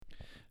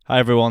Hi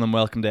everyone and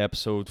welcome to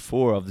episode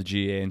 4 of the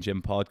GA and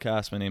Gym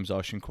podcast. My name's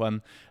Oisín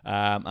Quinn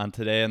and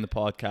today on the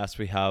podcast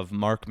we have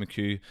Mark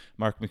McHugh.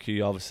 Mark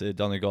McHugh, obviously a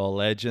Donegal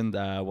legend,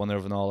 winner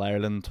of an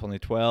All-Ireland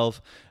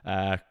 2012,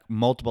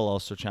 multiple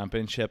Ulster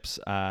Championships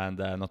and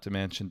not to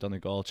mention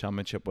Donegal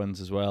Championship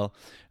wins as well.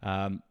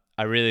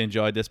 I really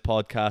enjoyed this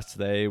podcast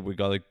today. We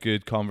got a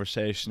good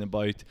conversation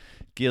about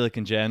Gaelic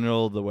in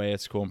general, the way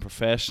it's going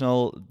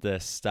professional, the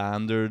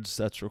standards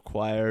that's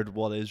required,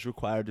 what is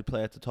required to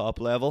play at the top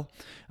level.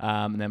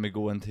 And then we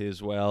go into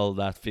as well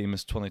that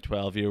famous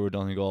 2012 year where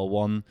Donegal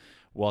won,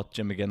 what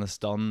Jim McGuinness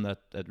done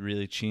that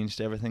really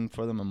changed everything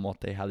for them and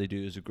what they had to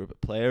do as a group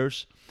of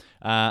players.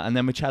 And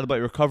then we chat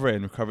about recovery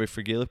and recovery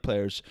for Gaelic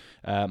players.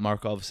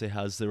 Mark obviously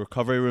has the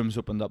recovery rooms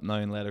opened up now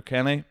in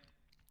Letterkenny.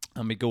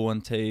 And we go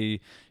into,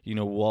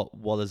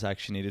 what is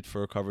actually needed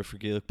for recovery for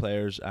Gaelic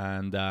players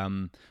and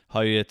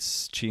how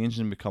it's changed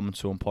and becoming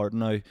so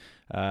important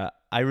now.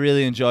 I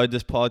really enjoyed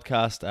this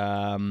podcast.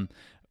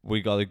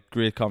 We got a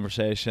great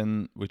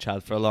conversation. We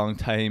chatted for a long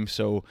time.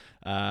 So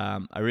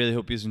I really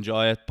hope you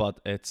enjoy it.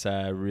 But it's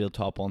a real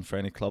top one for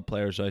any club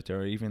players out there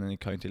or even any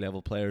county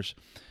level players.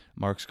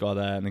 Mark's got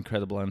an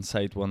incredible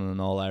insight, one in an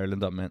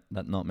All-Ireland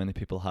that not many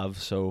people have.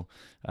 So,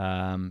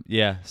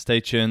 stay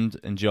tuned,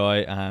 enjoy,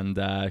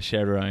 and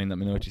share it around. Let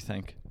me know what you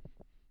think.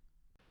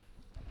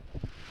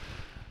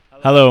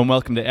 Hello and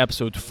welcome to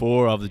episode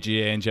 4 of the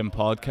GA and Gym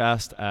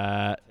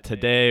podcast.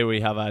 Today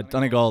we have a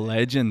Donegal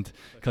legend,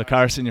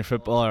 Kilcar senior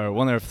footballer,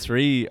 winner of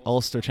 3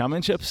 Ulster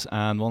Championships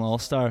and 1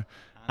 All-Star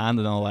and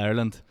an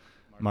All-Ireland.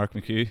 Mark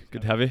McHugh,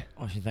 good to have you.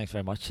 Oisín, thanks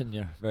very much, and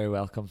you're very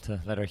welcome to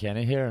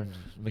Letterkenny here and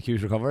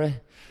McHugh's recovery.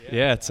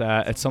 Yeah,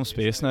 it's some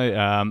space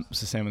now.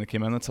 It's the same when it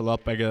came in. It's a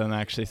lot bigger than I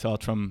actually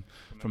thought from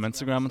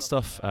Instagram and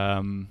stuff.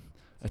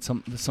 It's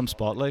some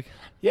spotlight.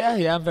 Yeah,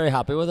 I'm very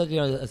happy with it.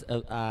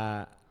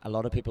 A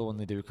lot of people when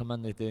they do come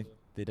in, they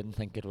didn't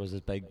think it was as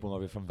big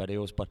maybe from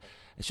videos, but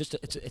it's just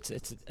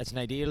it's an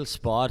ideal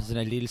spot. It's an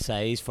ideal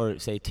size for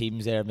say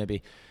teams there,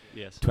 maybe.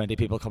 Yes. 20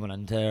 people coming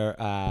in there,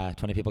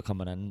 20 people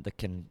coming in that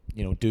can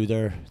do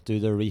their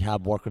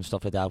rehab work and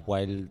stuff like that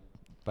while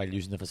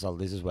using the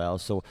facilities as well.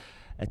 So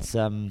it's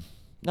I'm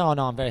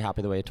very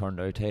happy the way it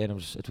turned out. Hey, and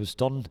it was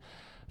done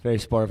very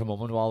spur of a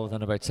moment, all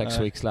within about 6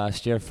 weeks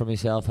last year for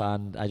myself,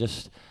 and I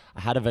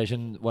had a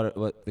vision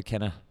what the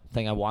kind of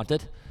thing I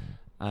wanted,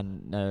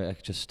 and now I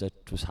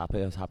was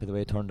happy. I was happy the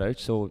way it turned out.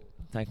 So.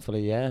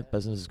 Thankfully,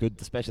 business is good,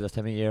 especially this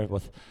time of year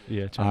with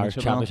our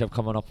championship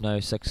coming up now,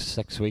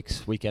 six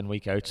weeks, week in,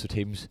 week out. So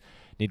teams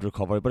need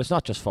recovery, but it's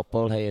not just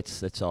football. Hey,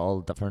 it's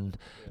all different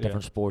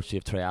sports. You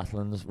have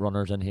triathlons,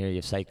 runners in here. You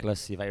have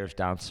cyclists. You have Irish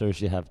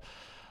dancers. You have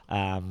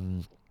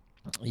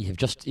you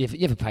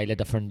have a pile of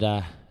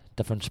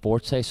different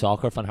sports. Hey,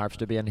 soccer. Van Harps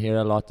to be in here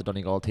a lot. The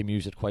Donegal team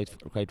use it quite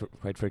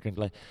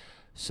frequently.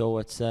 So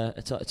it's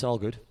all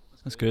good.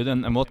 That's good.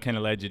 And what kind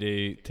of led you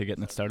to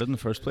getting it started in the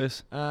first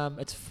place?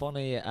 It's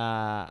funny.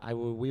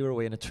 We were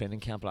away in a training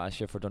camp last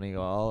year for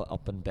Donegal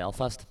up in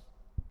Belfast.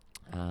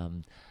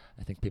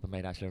 I think people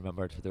might actually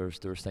remember it. There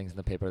was things in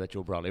the paper that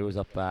Joe Brawley was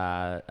up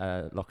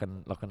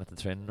looking at the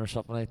training or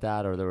something like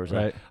that, or there was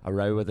a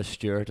row with a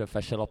Stewart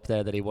official up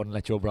there that he wouldn't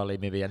let Joe Brawley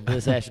maybe into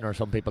the session, or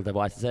some people to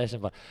watch the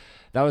session. But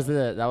that was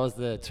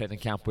the training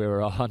camp we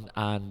were on,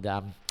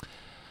 and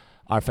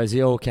our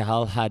physio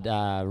Cahill had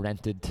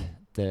rented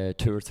the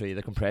 2 or 3 of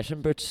the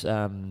compression boots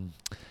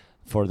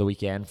for the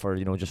weekend for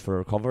just for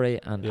recovery,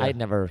 and I'd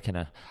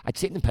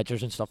seen the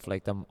pictures and stuff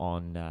like them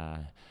on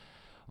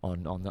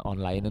the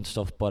online and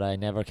stuff, but I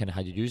never kind of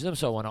had to use them.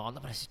 So I went on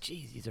them and I said,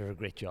 "Geez, these are a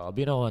great job,"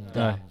 and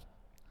I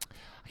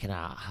kind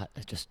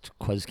of just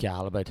quizzed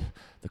Cal about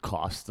the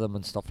cost of them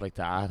and stuff like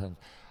that, and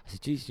I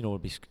said, "Geez,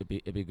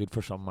 it'd be good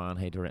for some man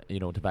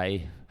to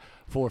buy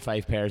 4 or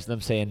 5 pairs of them,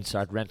 say, and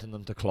start renting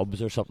them to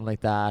clubs or something like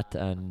that,"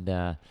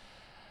 and.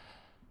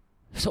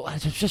 So it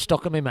just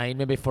stuck in my mind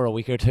maybe for a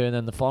week or 2, and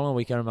then the following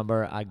week I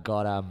remember I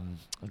got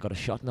a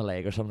shot in the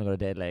leg or something, I got a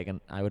dead leg,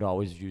 and I would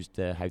always use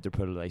the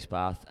Hydropool ice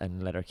bath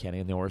in Letterkenny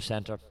in the Orr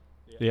Centre.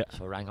 Yeah.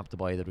 So I rang up the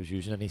boy that was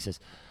using it, and he says,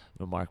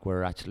 "Mark,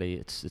 we're actually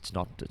it's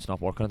not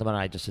working at the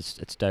minute.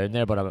 It's down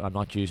there, but I'm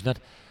not using it."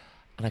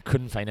 And I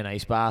couldn't find an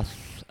ice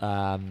bath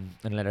in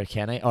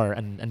Letterkenny or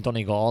in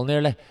Donegal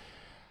nearly.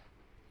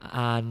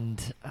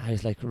 And I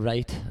was like,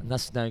 right, and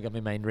that's now got my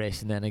mind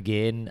racing then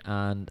again,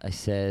 and I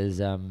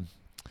says,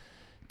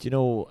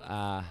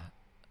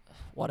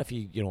 what if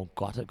you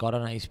got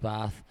an ice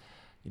bath,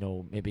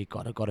 maybe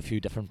got a few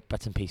different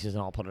bits and pieces,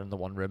 and I'll put it in the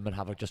one room and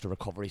have just a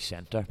recovery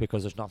centre,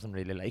 because there's nothing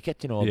really like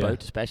it,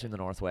 about, especially in the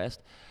northwest.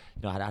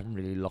 I hadn't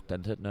really looked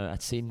into it. Now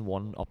I'd seen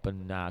one up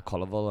in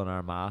Cullival in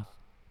Armagh,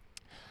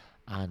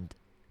 and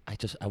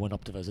I went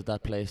up to visit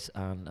that place,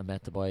 and I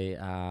met the boy,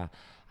 and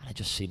I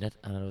just seen it,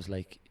 and I was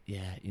like,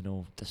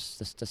 this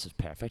is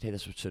perfect. Hey,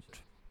 this would suit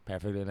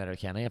perfectly in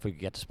Letterkenny if we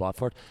could get the spot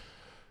for it.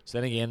 So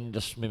then again,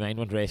 just my mind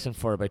went racing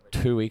for about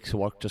 2 weeks of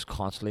work, just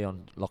constantly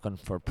on looking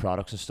for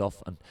products and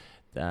stuff, and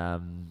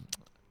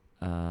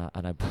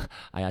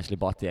I actually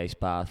bought the ice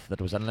bath that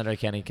was in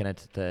Letterkenny kind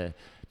of to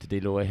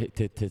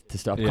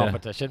stop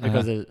competition,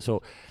 because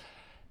so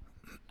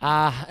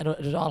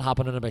It all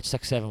happened in about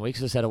 6-7 weeks.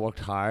 As I said, I worked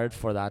hard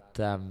for that.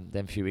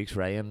 Them few weeks,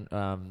 Ryan,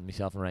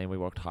 myself and Ryan, we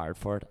worked hard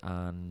for it,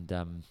 and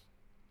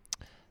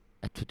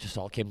it just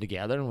all came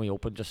together. And we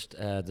opened just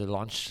the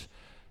launch.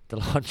 The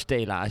launch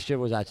day last year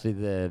was actually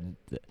the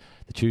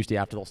Tuesday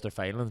after the Ulster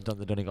final. And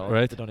the Donegal,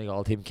 Right. The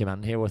Donegal team came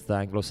in here with the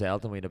Anglo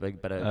Celt, and we had a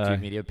big bit of few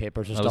media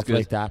papers and that was stuff good.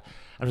 like that.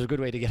 And it was a good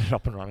way to get it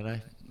up and running now.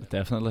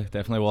 Definitely.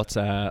 What's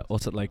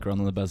it like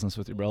running the business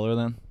with your brother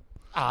then?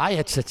 Aye,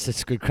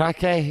 it's good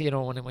crack, eh? You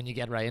know, when you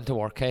get Ryan to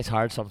work, it's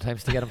hard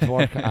sometimes to get him to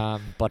work.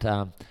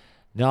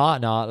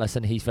 No,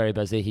 listen, he's very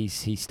busy.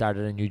 He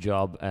started a new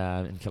job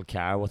in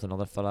Kilcar with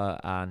another fella,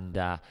 and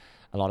a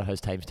lot of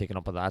his time's taken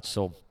up with that.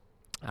 So,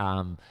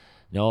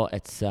 no,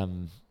 it's a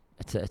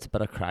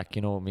bit of crack.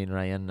 You know, me and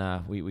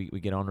Ryan, we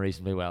get on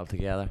reasonably well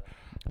together,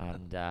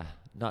 and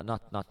not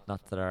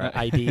that our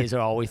ideas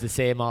are always the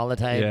same all the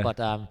time, Yeah. but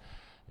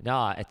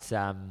no,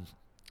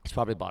 it's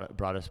probably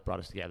brought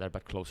us together a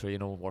bit closer, you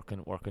know,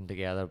 working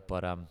together.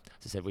 But as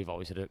I said, we've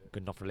always had a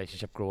good enough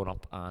relationship growing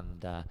up,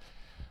 and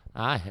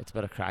it's a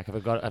bit of crack.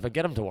 If I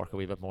get him to work a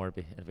wee bit more,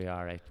 it'd be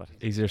all right. But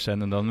Easier said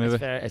than done, maybe.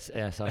 It's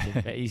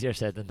easier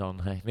said than done.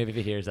 Hey. Maybe if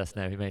he hears this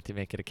now, he might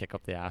make it a kick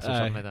up the ass or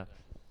something like that.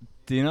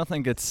 Do you not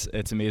think it's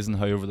amazing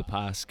how over the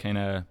past kind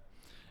of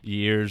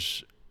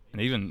years,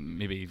 and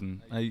maybe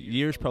even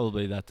years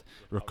probably, that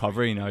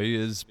recovery now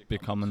is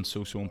becoming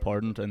so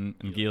important in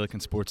Gaelic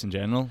and sports in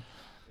general?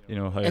 You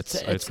know how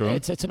it's grown.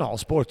 It's in all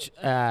sports.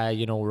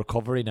 You know,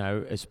 recovery now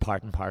is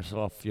part and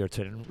parcel of your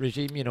training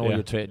regime. You know,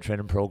 your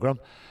training program.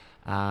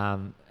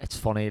 It's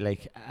funny.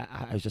 Like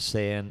I was just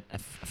saying,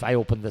 if I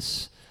opened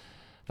this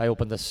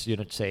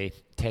unit, say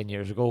 10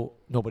 years ago,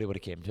 nobody would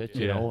have came to it.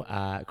 You know,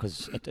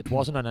 because it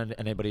wasn't on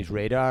anybody's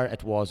radar.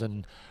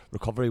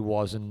 Recovery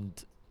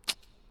wasn't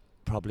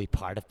probably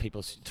part of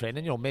people's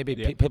training. You know,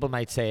 maybe people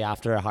might say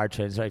after a hard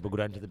training, right, we'll go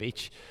down to the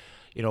beach.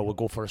 You know, we'll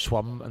go for a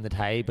swim in the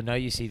tide. But now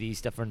you see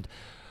these different,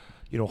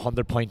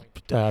 100-point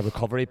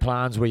recovery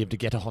plans where you have to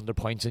get 100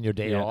 points in your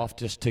day off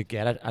just to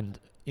get it. And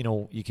you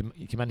know, you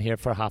come in here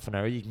for half an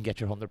hour, you can get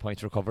your 100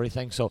 points recovery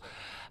thing. So,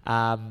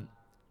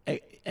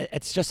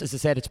 it's just, as I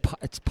said,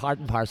 it's part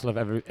and parcel of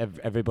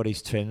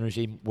everybody's training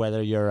regime.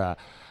 Whether you're a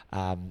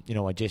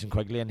Jason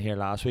Quigley in here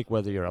last week,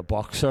 whether you're a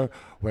boxer,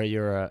 where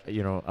you're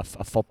a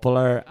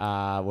footballer,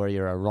 where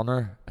you're a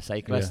runner, a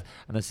cyclist,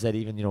 and as I said,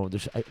 even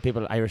there's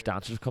people, Irish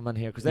dancers come in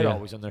here because they're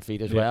always on their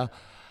feet as well.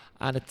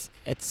 And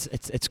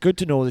it's good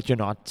to know that you're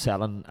not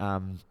selling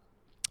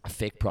a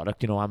fake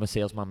product. I'm a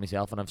salesman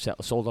myself, and I've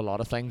sold a lot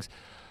of things,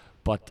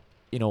 but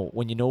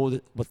when you know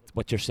that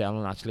what you're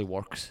selling actually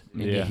works,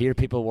 and you hear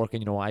people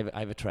working. I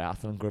have a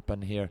triathlon group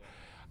in here.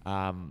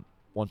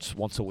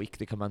 Once a week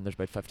they come in. There's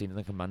about 15 of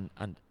them come in,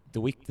 and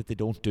the week that they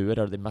don't do it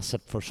or they miss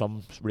it for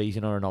some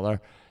reason or another,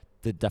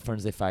 the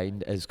difference they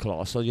find is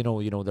colossal.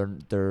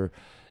 They're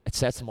it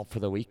sets them up for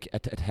the week.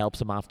 It helps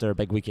them after a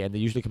big weekend. They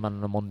usually come in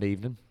on a Monday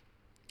evening,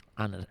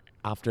 and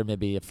after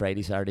maybe a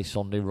Friday, Saturday,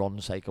 Sunday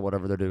run, cycle,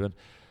 whatever they're doing,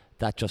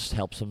 that just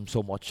helps them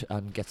so much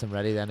and gets them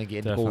ready then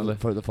again to go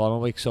for the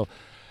following week. So,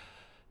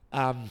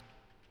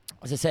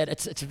 as I said,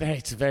 it's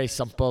a very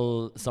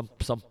simple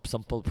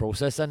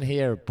process in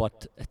here,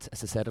 but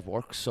as I said, it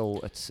works.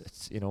 So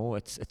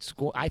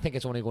I think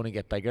it's only going to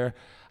get bigger.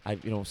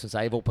 Since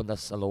I've opened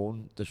this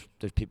alone,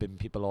 there's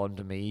people on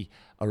to me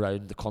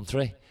around the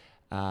country.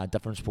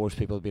 Different sports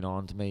people have been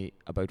on to me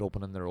about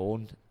opening their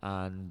own,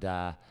 and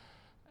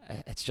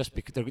it's just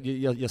because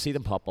you'll see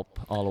them pop up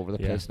all over the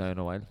place now in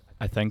a while.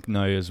 I think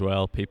now as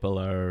well, people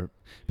are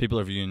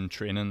viewing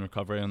training and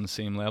recovery on the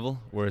same level,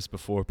 whereas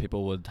before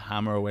people would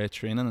hammer away at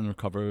training and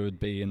recovery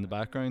would be in the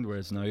background,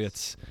 whereas now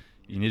it's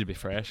you need to be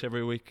fresh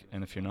every week,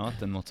 and if you're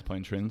not, then what's the point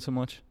in training so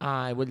much?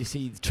 Well, you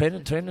see,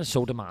 training is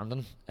so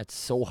demanding. It's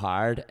so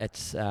hard.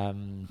 It's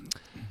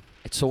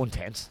so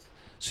intense.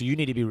 So you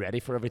need to be ready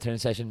for every training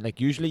session. Like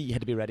usually you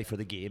had to be ready for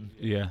the game.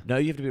 Yeah. Now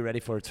you have to be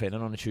ready for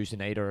training on a Tuesday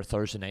night or a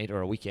Thursday night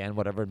or a weekend,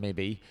 whatever it may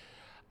be.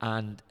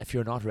 And if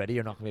you're not ready,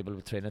 you're not going to be able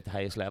to train at the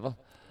highest level.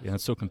 Yeah,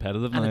 it's so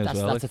competitive now as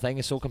well. That's the thing,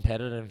 it's so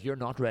competitive. If you're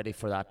not ready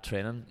for that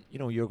training,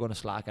 you're going to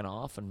slacken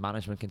off, and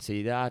management can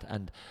see that.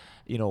 And,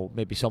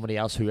 maybe somebody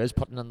else who is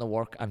putting in the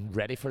work and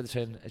ready for the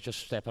training is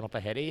just stepping up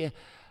ahead of you.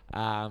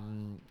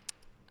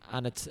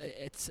 And it's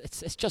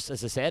just,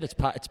 as I said, it's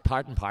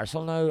part and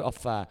parcel now of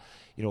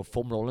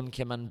foam rolling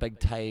came in big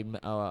time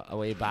a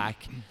way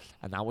back,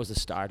 and that was the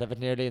start of it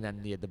nearly. And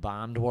then you had the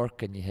band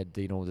work, and you had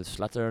the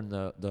slitter and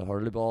the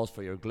hurley balls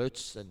for your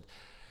glutes, and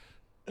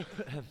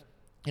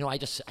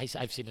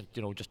I've seen it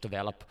just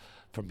develop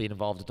from being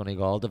involved at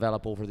Donegal,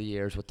 develop over the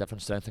years with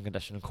different strength and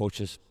conditioning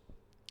coaches,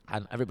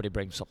 and everybody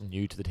brings something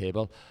new to the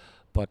table.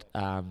 But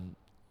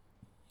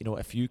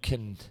if you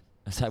can,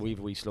 that's how we have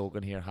a wee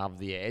slogan here, have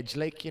the edge.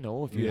 Like,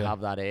 if you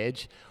have that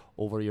edge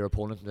over your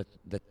opponent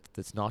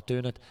that's not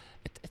doing it,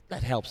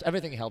 that helps.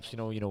 Everything helps.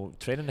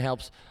 Training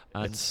helps.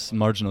 And it's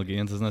marginal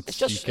gains, isn't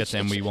it? You get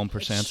them wee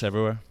 1%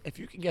 everywhere. If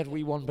you can get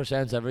wee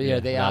 1% every year,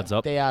 they add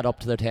up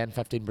to their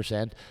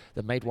 10-15%.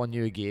 That might win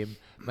you a game,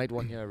 might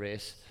win you a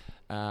race.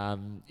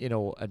 You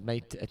know,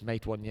 it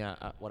might win you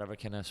at whatever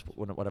kind of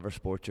whatever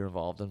sport you're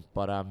involved in.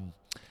 But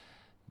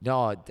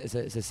no, as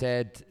I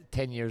said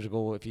 10 years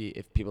ago,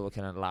 if people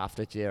kind of laughed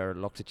at you or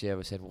looked at you, I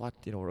was saying, what,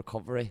 you know,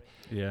 recovery?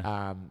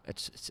 Yeah.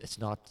 It's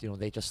not, you know,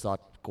 they just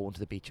thought going to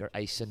the beach or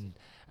icing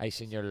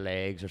your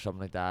legs or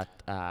something like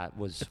that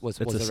was It's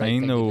the a right sign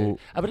thing to though. do.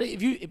 But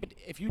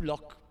if you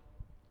look,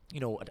 you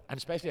know, and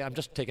especially I'm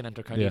just taking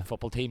inter-county Yeah.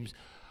 football teams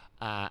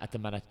at the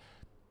minute.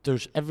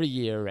 There's every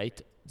year,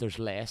 right? There's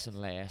less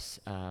and less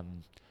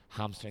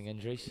hamstring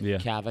injuries, Yeah.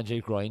 calf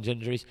injury, groin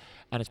injuries,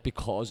 and it's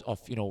because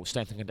of, you know,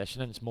 strength and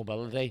conditioning, it's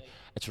mobility,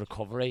 it's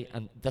recovery,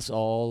 and this,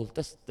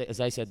 as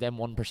I said, them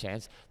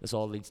 1%, this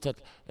all leads to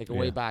it. Like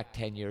way Yeah. back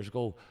 10 years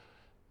ago,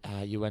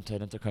 you went to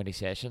an inter-county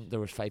session, there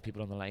was 5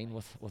 people on the line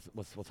with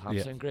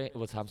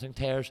hamstring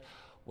tears,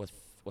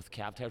 with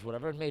calf tears,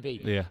 whatever it may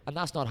be, Yeah. and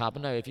that's not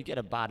happening now. If you get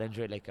a bad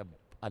injury like a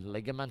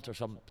ligament or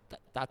something,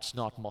 that's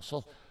not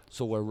muscle.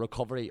 So where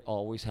recovery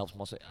always helps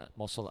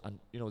muscle, and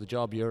you know the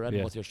job you're in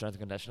Yeah. with your strength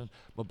and conditioning,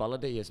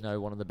 mobility is now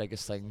one of the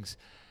biggest things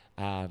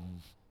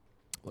going.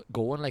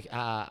 Like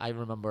I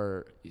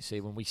remember, you see,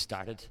 when I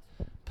started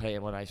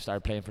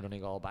playing for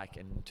Donegal back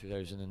in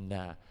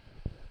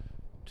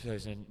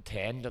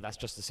 2010. That's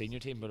just the senior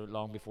team, but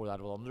long before that,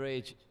 with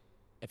underage.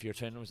 If your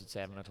training was at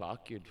 7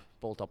 o'clock, you'd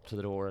bolt up to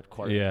the door at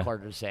quarter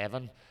to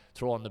 7,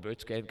 throw on the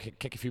boots,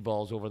 kick a few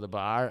balls over the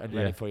bar, and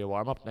ready for your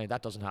warm up. Now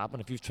that doesn't happen.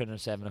 If you've trained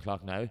at 7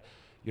 o'clock now,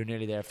 you're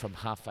nearly there from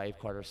 5:30,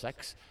 quarter to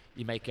 6.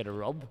 You might get a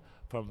rub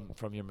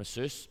from your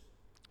masseuse.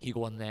 You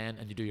go in then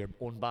and you do your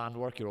own band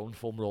work, your own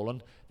foam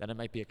rolling. Then it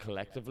might be a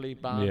collectively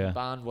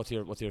band with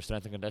your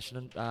strength and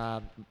conditioning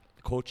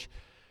coach.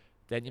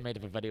 Then you might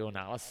have a video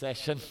analysis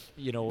session.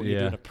 You know,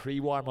 you're doing a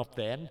pre-warm up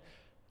then.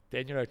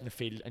 Then you're out in the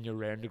field and you're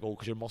raring to go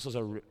because your muscles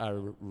are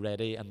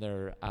ready and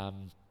they're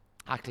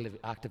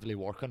actively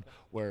working.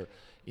 Where,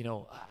 you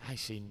know, I've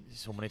seen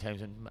so many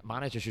times, and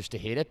managers used to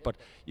hate it, but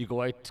you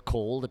go out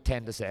cold at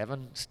 10 to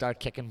 7, start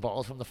kicking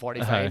balls from the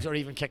 45s or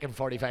even kicking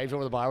 45s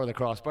over the bar with a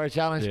crossbar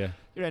challenge. Yeah.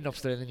 You end up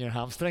straining your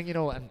hamstring, you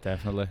know. And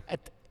Definitely.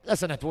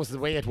 Listen, it was the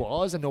way it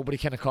was and nobody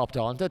kind of copped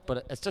onto it,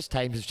 but it's just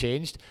times have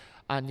changed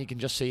and you can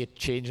just see it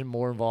changing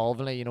more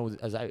involvingly. You know,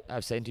 as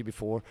I've said to you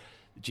before,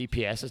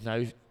 GPS is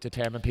now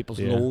determine people's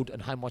load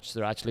and how much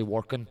they're actually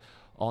working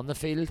on the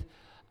field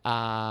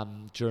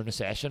during a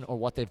session, or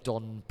what they've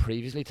done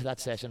previously to that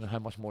session and how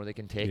much more they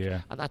can take.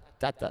 And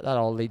that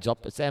all leads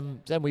up. It's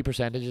them wee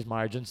percentages,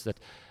 margins that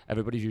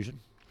everybody's using.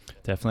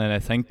 Definitely, and I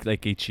think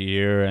like each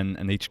year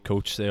and each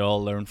coach, they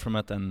all learn from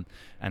it, and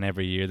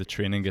every year the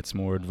training gets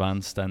more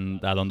advanced and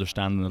that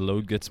understanding of the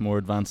load gets more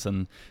advanced.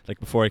 And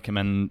like before I came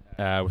in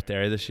with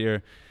Derry this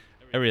year,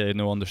 I really had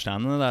no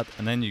understanding of that,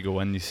 and then you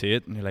go in, you see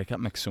it, and you're like, that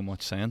makes so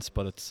much sense,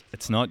 but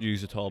it's not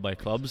used at all by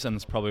clubs, and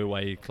it's probably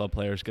why club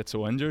players get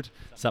so injured.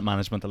 It's that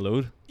management of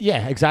load.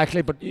 Yeah,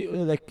 exactly. But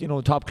like, you know,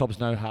 top clubs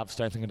now have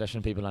strength and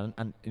conditioning people,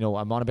 and you know,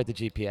 I'm on about the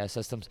GPS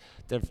systems.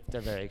 They're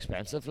very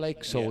expensive,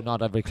 like, so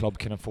not every club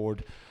can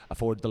afford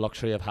the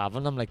luxury of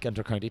having them, like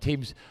inter-county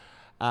teams.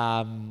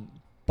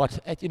 But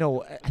you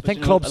know, I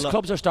think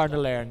clubs are starting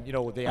to learn. You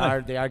know, they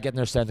are getting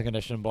their strength and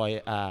conditioning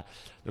by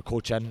their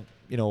coach in,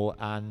 you know,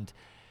 and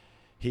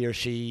he or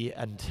she,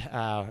 and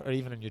or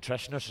even a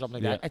nutritionist or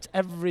something like that. It's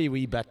every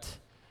wee bit.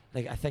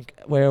 Like, I think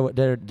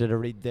did I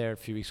read there a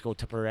few weeks ago,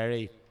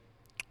 Tipperary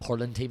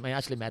hurling team. I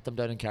actually met them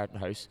down in Carton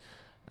House.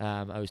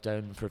 I was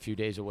down for a few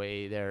days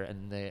away there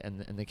in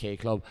the K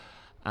Club,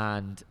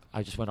 and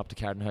I just went up to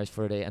Carton House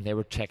for a day, and they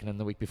were checking in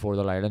the week before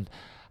the Ireland.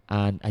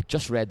 And I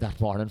just read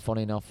that morning,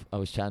 funny enough, I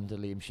was chatting to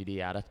Liam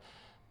Sheedy at it,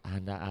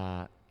 and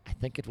I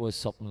think it was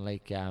something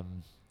like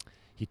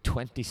he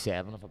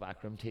 27 of a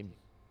backroom team,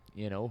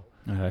 you know,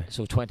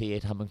 so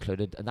 28 him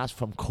included, and that's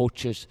from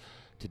coaches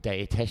to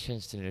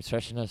dietitians to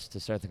nutritionists to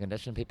strength and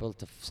conditioning people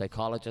to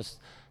psychologists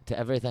to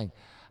everything.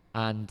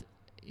 And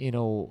you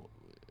know,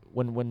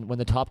 when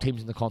the top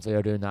teams in the country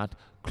are doing that,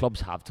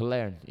 clubs have to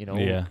learn. You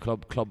know,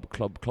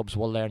 clubs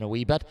will learn a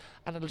wee bit,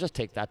 and it'll just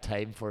take that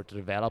time for it to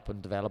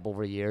develop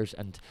over years.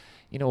 And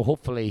you know,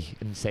 hopefully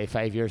in say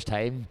 5 years'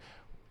 time,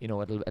 you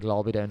know, it'll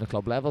all be down to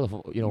club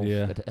level. You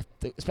know,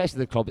 especially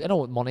the club. You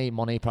know,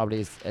 money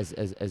probably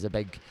is a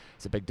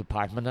big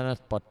department in it,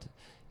 but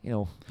you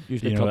know,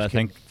 usually clubs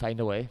can find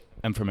a way.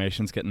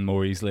 Information's getting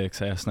more easily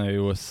accessed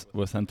now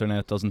with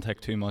internet. Doesn't take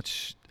too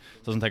much.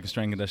 Doesn't take a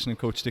strength and conditioning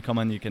coach to come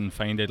in. You can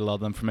find out a lot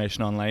of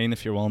information online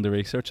if you're willing to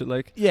research it.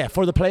 Like, yeah,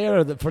 for the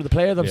player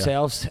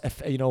themselves.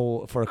 If you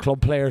know, for a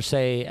club player,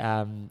 say,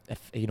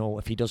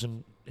 if he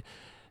doesn't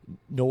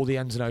know the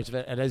ins and outs of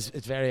it,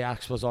 it's very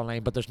accessible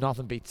online. But there's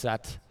nothing beats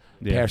that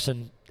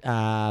person,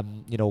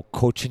 you know,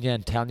 coaching you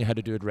and telling you how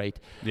to do it right.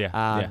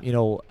 You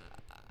know,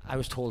 I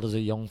was told as a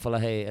young fella,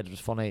 hey, it was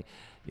funny.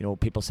 You know,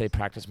 people say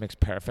practice makes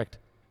perfect,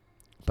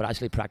 but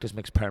actually practice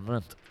makes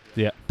permanent.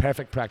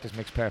 Perfect practice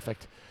makes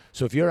perfect.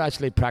 So if you're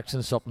actually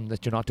practicing something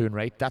that you're not doing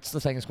right, that's the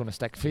thing that's going to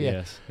stick for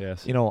you.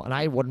 Yes. You know, and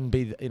I wouldn't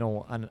be, you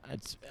know,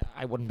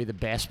 I wouldn't be the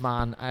best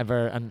man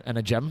ever in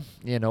a gym.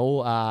 You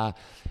know, I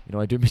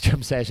do my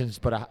gym sessions,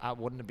 but I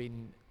wouldn't have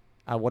been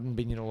I wouldn't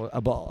be,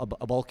 a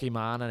bulky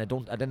man, and I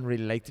didn't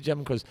really like the gym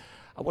because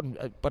I wouldn't.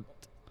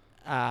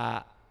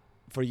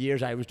 For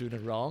years I was doing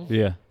it wrong.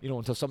 Yeah.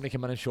 Until somebody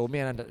came in and showed me,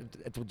 and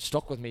it would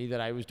stuck with me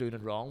that I was doing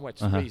it wrong,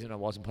 which is the reason I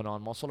wasn't putting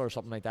on muscle or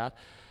something like that.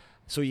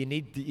 So you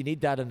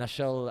need that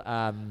initial.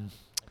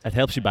 It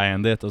helps you buy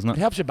into it, doesn't it? It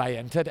helps you buy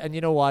into it, and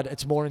you know what?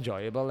 It's more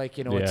enjoyable. Like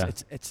Yeah.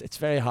 it's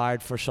very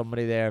hard for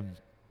somebody there,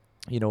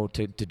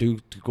 to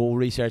go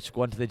research,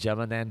 go into the gym,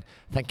 and then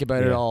think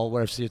about it all.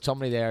 Whereas you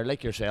somebody there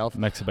like yourself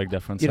makes a big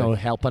difference.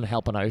 Helping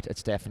out.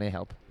 It's definitely a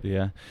help.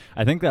 Yeah,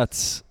 I think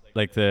that's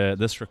like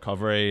this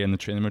recovery and the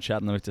training we're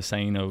chatting about, the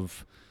sign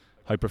of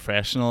how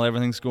professional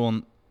everything's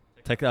going.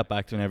 Take that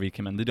back to whenever you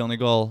came into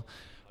Donegal.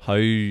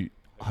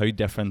 How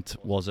different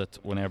was it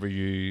whenever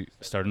you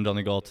started in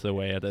Donegal to the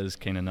way it is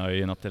kind of now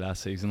and up to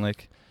last season,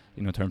 like,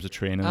 in terms of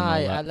training and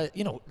all that?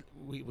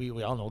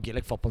 We all know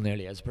Gaelic football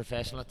nearly is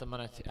professional at the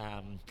minute.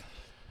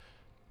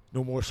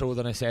 No more so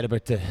than I said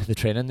about the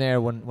training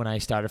there. When I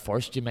started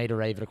first, you might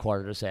arrive at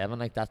 6:45.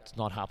 Like, that's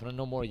not happening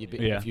no more.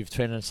 If you've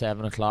trained at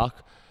 7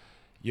 o'clock,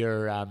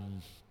 you're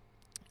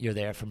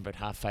there from about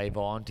 5:30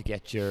 on to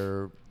get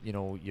your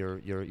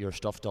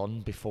stuff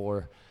done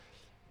before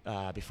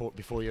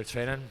your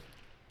training.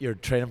 You're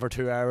training for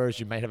 2 hours.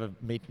 You might have a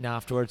meeting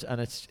afterwards,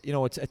 and it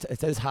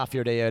is half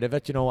your day out of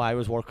it. I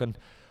was working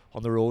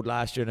on the road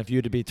last year, and if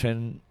you'd be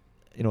training,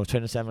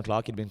 training at 7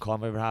 o'clock, you'd been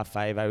calm over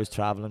 5:30. I was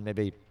traveling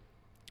maybe,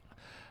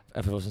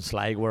 if it was in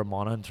Sligo or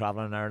Monaghan,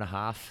 traveling an hour and a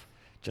half,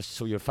 just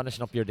so you're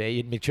finishing up your day.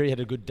 You'd make sure you had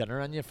a good dinner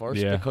on you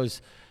first,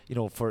 because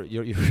for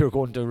you're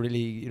going to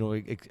really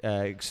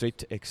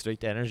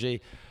extract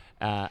energy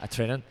at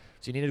training.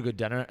 So you needed a good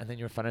dinner, and then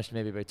you're finished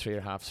maybe about 3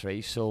 or half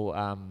 3. So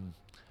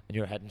and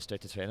you're heading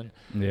straight to training.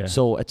 Yeah.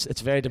 So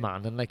it's very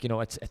demanding. Like,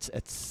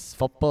 it's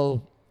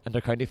football,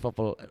 inter-county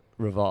football.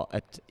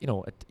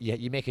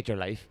 You make it your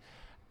life,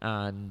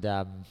 and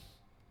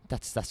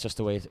that's just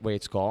the way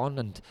it's gone.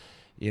 And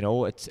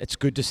it's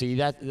good to see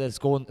that it's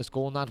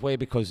going that way,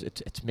 because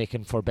it's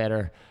making for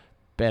better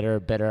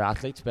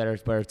athletes, better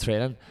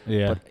training.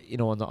 Yeah. But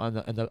on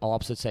the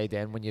opposite side,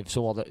 then when you've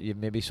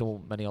maybe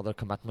so many other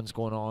commitments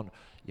going on,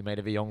 you might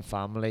have a young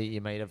family, you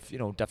might have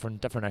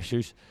different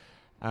issues.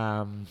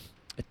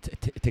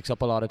 It takes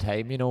up a lot of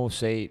time.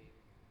 Say,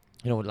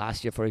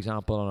 last year, for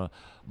example, on a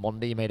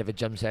Monday you might have a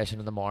gym session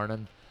in the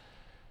morning.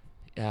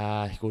 You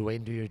go away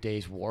and do your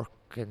day's work,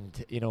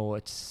 and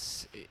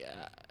it's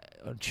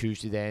on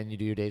Tuesday then you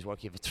do your day's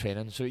work, you have a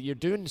training, so you're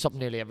doing something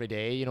nearly every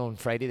day. On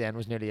Friday then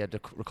was nearly a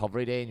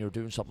recovery day, and you're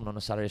doing something on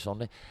a Saturday,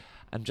 Sunday.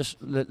 And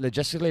just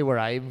logistically, where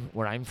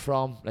I'm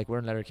from, like, we're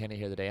in Letterkenny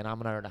here today, and I'm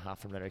an hour and a half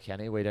from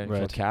Letterkenny, way down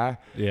in Kilcar.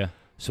 Yeah.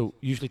 So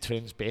usually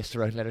training's based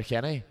around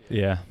Letterkenny.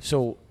 Yeah.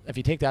 So if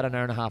you take that an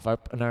hour and a half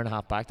up, an hour and a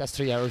half back, that's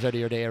 3 hours out of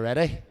your day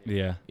already.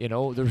 Yeah.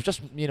 There's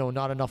just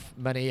not enough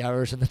many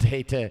hours in the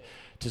day to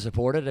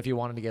support it if you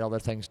wanted to get other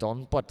things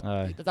done. But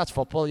that's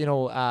football.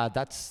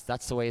 That's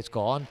the way it's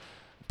gone.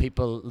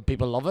 People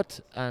love it,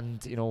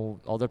 and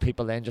other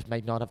people then just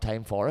might not have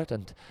time for it.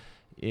 And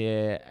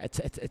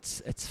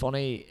it's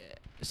funny,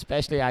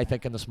 especially I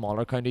think in the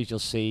smaller counties, you'll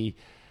see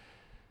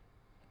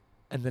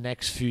in the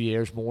next few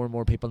years more and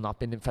more people not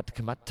being fit to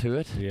commit to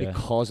it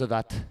because of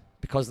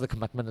the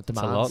commitment it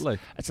demands.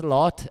 It's a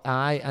lot,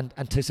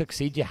 and to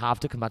succeed you have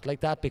to commit like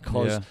that,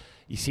 because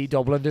you see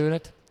Dublin doing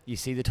it, you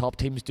see the top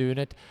teams doing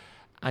it,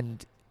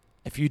 and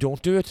if you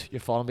don't do it, you're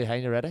falling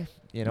behind already.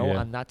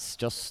 And that's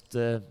just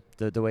the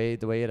way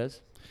it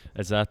is.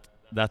 Is that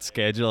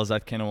schedule, is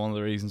that kind of one of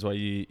the reasons why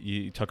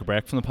you took a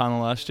break from the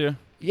panel last year?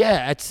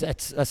 Yeah, it's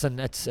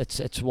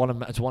one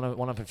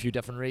of a few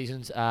different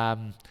reasons.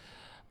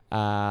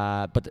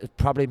 But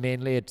probably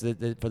mainly it's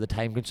for the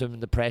time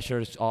consuming. The pressure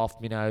is off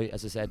me now.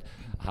 As I said,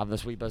 I have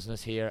this wee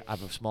business here. I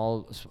have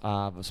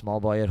a small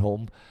boy at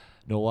home,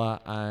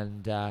 Noah,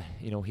 and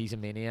he's a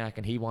maniac,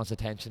 and he wants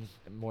attention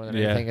more than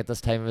anything at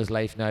this time of his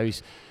life now.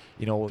 He's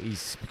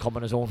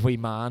becoming his own wee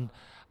man,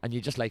 and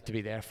you just like to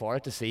be there for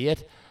it, to see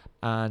it.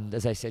 And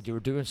as I said, you were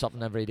doing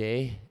something every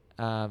day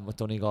with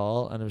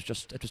Donegal, and it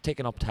was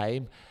taking up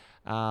time.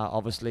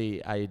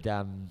 Obviously, I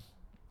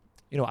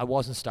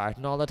wasn't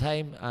starting all the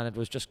time, and it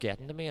was just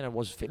getting to me, and I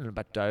was feeling a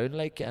bit down,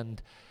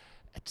 and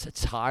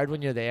it's hard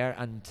when you're there.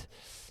 And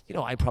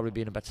I'm probably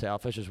being a bit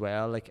selfish as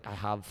well. Like, I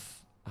have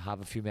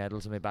a few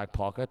medals in my back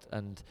pocket,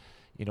 and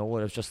I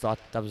was just thought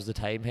that was the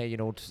time,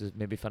 to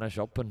maybe finish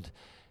up. And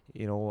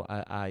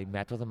I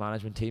met with the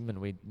management team, and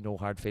we no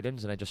hard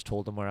feelings, and I just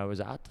told them where I was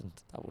at, and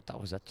that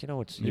was it.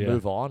 You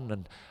move on,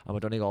 and I'm a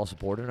Donegal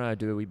supporter now. I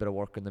do a wee bit of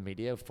work in the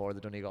media for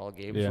the Donegal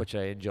games, which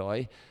I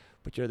enjoy.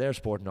 But you're there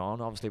sporting on,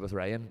 obviously, with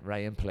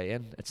Ryan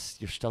playing.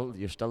 You're still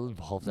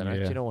involved in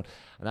it, and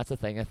that's the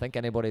thing. I think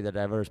anybody that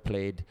ever has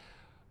played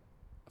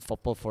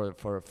football for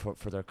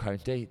their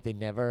county, they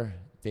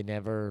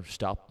never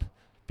stop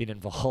being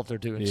involved or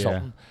doing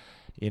something,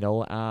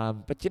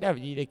 But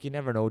you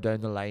never know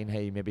down the line how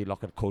you maybe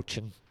look at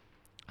coaching,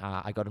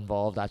 I got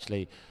involved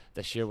actually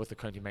this year with the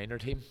county minor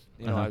team.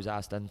 You know, I was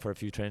asked in for a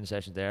few training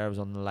sessions there. I was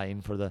on the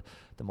line for the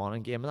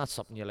Monaghan game, and that's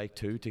something you like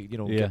too, to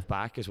give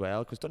back as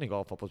well. Because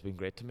Donegal football's been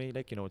great to me.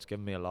 Like, it's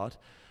given me a lot.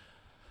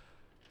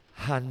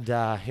 And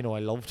I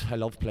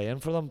loved playing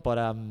for them. But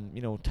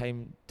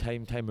time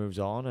moves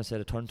on. I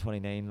said I turned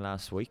 29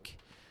 last week.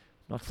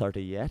 Not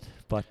 30 yet,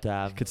 but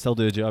could still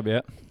do a job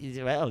yet.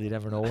 Well, you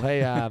never know.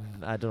 Hey, I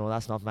don't know.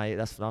 That's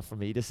not for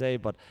me to say.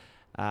 But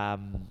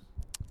time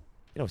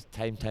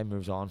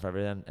moves on for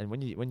everything. And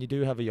when you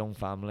do have a young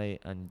family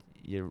and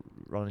you're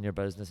running your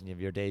business and you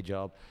have your day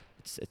job,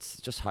 it's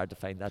just hard to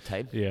find that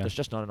time. Yeah. There's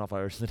just not enough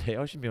hours in the day.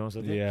 I should be honest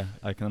with you. Yeah,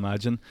 I can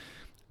imagine.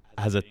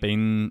 Has it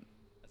been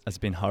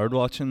hard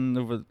watching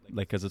over?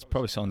 Like, as it's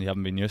probably something you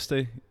haven't been used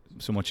to.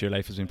 So much of your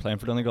life has been playing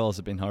for Donegal. Has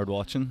it been hard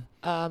watching?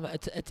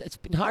 It's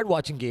been hard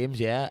watching games.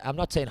 Yeah, I'm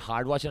not saying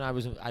hard watching. I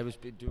was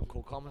doing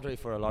co-commentary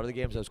for a lot of the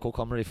games. I was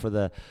co-commentary for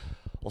the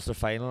Ulster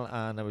final,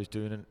 and I was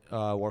doing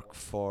work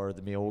for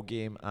the Mayo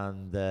game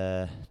and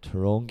the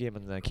Tyrone game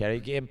and the Kerry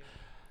game.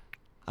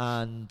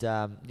 And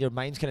your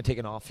mind's kind of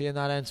taken off you in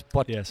that end.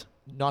 But yes,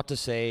 not to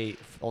say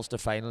Ulster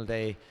final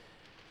day,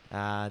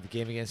 the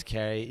game against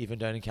Kerry, even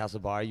down in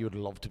Castlebar, you would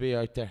love to be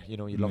out there.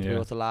 You'd love to be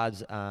with the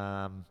lads.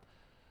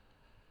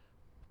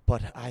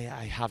 But I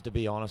have to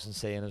be honest in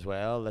saying as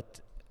well that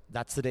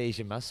that's the days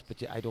you miss,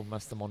 but I don't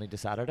miss the Monday to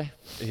Saturday.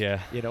 Yeah,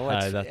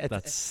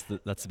 that's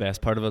the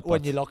best part of it.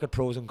 When you look at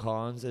pros and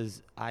cons,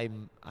 is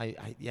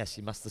yes,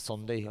 you miss the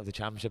Sunday of the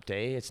championship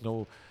day. It's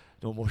no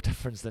more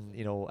difference than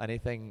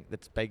anything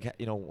that's big.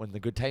 When the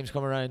good times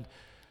come around.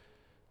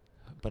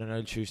 But an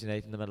old Tuesday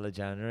night in the middle of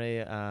January.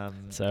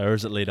 It's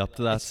hours that lead up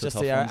to that. It's just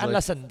the hour. And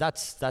listen,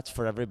 that's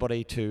for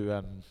everybody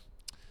to.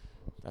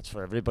 That's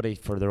for everybody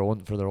for their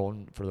own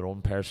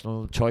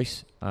personal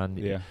choice. And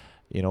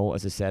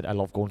as I said, I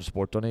love going to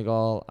Sport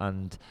Donegal,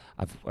 and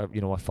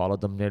I've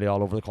followed them nearly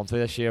all over the country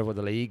this year with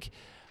the league,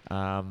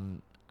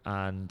 and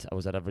I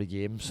was at every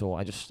game. So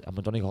I'm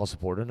a Donegal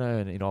supporter now,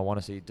 and I want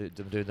to see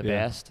them doing the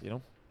best.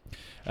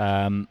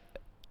 A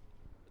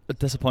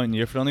disappointing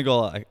year for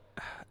Donegal.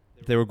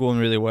 They were going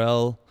really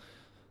well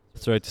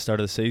throughout the start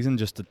of the season.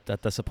 Just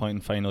that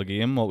disappointing final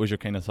game. What was your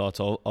kind of thoughts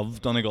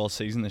of Donegal's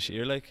season this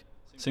year? Like,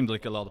 seemed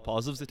like a lot of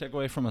positives they take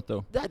away from it,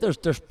 though.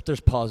 There's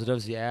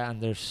positives, yeah,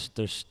 and there's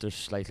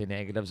slightly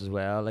negatives as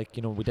well. Like,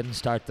 we didn't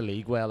start the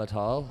league well at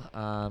all.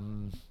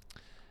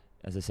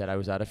 As I said, I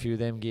was at a few of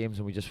them games,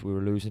 and we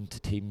were losing to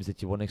teams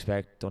that you wouldn't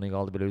expect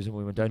Donegal to be losing.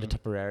 We went down to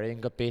Tipperary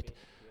and got beat.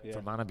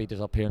 Fermanagh beat us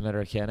up here in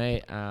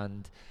Letterkenny,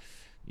 and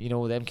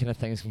them kind of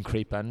things can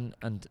creep in,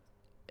 and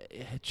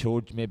it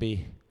showed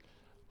maybe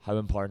how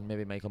important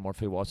maybe Michael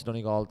Murphy was to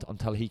Donegal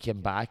until he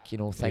came back.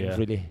 Things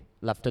really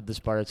lifted, the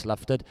spirits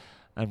lifted,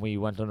 and we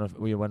went on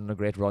a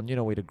great run.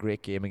 We had a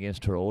great game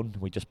against Tyrone.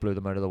 We just blew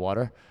them out of the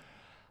water,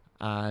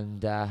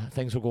 and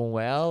things were going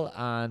well.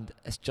 And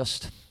it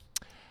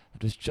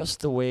was just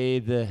the way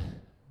the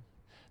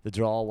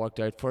draw worked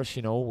out for us.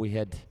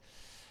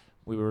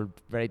 We were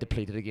very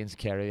depleted against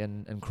Kerry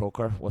and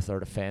Croker with our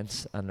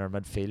defence and our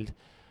midfield.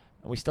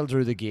 And we still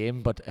drew the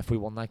game, but if we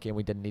won that game,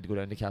 we didn't need to go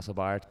down to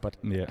Castlebar. But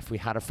if we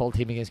had a full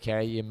team against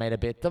Kerry, you might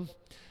have beat them.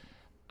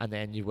 And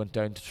then you went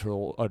down to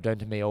Tyrone or down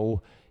to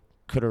Mayo,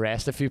 could have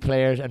rested a few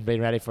players and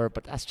been ready for it.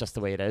 But that's just the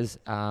way it is.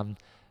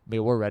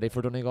 Mayo were ready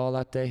for Donegal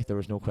that day. There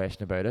was no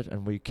question about it.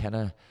 And we kind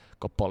of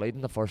got bullied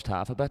in the first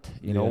half a bit.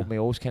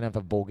 Mayo's kind of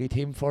a bogey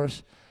team for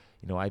us.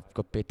 I've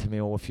got beat to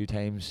Mayo a few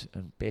times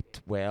and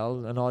beat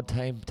well an odd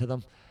time to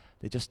them.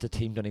 The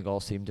team Donegal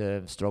seem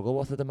to struggle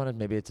with at the minute.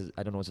 Maybe it's a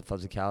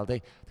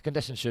physicality. The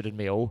conditions suited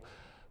Mayo,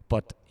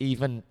 but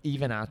even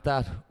at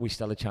that, we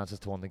still had chances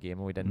to win the game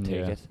and we didn't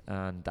take it.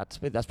 And that's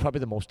probably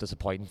the most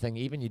disappointing thing.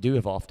 Even you do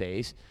have off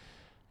days.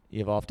 You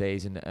have off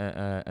days in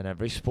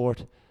every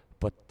sport,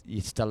 but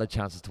you still had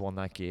chances to win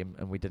that game,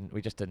 and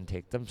we just didn't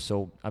take them.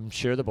 So I'm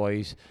sure the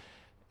boys,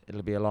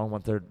 it'll be a long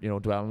winter,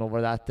 dwelling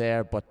over that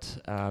there, but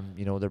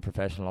they're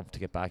professional enough to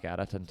get back at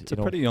it. And it's a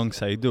pretty young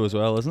side though as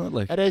well, isn't it?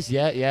 Like, it is,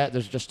 yeah.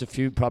 There's just a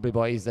few probably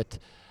boys that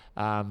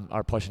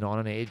are pushing on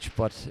in age,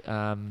 but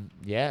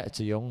it's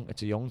a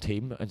young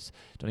team. It's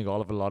Donegal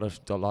have a lot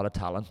of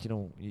talent.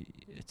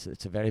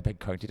 It's a very big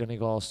county,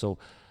 Donegal, so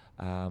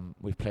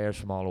we've players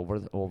from all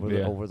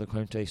over the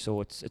country, so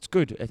it's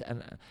good.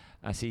 And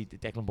I see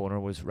Declan Bonner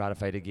was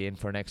ratified again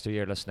for an extra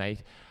year last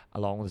night,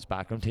 along with his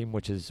background team,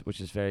 which is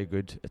very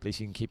good. At least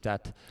you can keep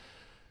that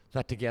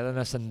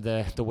togetherness and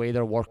the way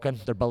they're working.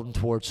 They're building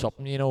towards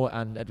something,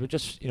 and it would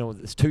just,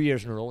 it's 2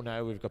 years in a row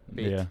now we've got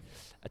beat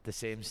at the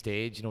same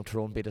stage.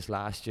 Tyrone beat us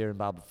last year in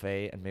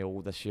Ballybofey, and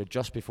Mayo this year,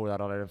 just before that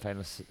All-Ireland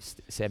final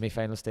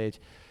semi-final stage.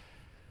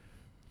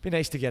 Be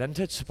nice to get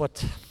into it,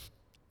 but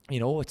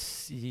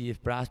it's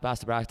you've brass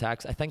to brass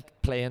tacks. I think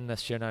playing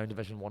this year now in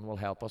Division 1 will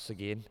help us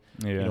again.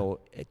 You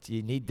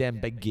need them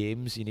big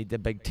games, you need the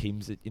big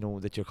teams that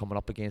that you're coming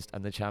up against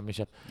in the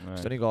championship. Right.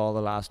 Donegal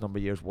the last number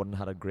of years wouldn't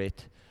have had a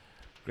great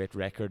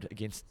record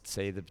against,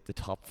 say, the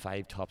top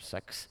 5, top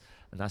 6,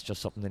 and that's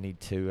just something they need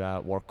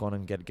to work on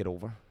and get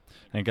over.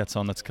 I think that's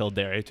on that's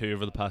Kildare too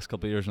over the past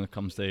couple of years when it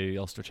comes to the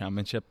Ulster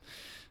Championship,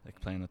 like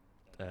playing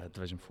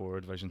Division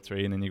 4, Division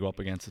 3, and then you go up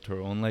against the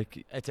Tyrone.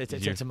 Like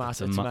it's a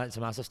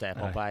massive step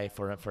up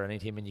for any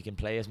team, and you can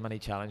play as many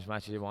challenge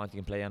matches you want. You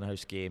can play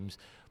in-house games,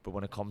 but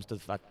when it comes to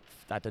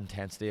that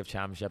intensity of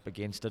championship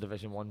against a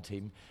Division 1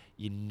 team,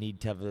 you need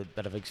to have a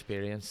bit of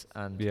experience,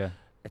 and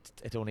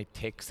it only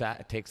takes that.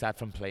 It takes that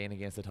from playing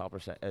against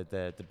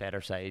the the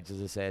better sides,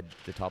 as I said,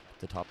 the top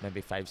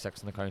maybe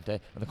 5-6 in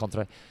the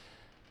country,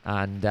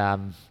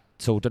 and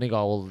so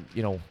Donegal,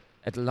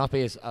 it'll not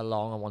be as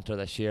long a winter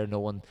this year,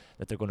 knowing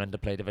that they're going in to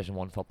play Division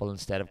 1 football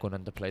instead of going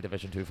in to play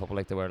Division 2 football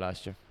like they were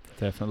last year.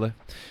 Definitely.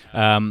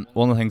 One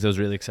of the things I was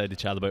really excited to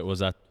chat about was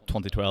that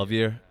 2012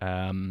 year.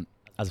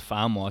 As a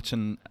fan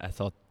watching, I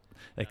thought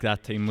like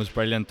that team was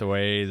brilliant. The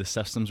way the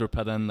systems were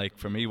put in, like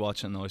for me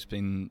watching, I've always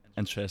been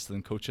interested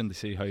in coaching to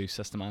see how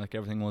systematic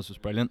everything was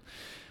brilliant.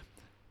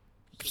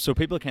 So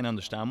people kind of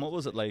understand what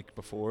was it like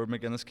before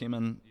McGuinness came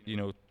in,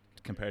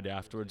 compared to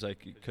afterwards,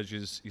 like because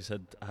you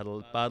said I had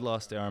a bad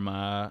loss to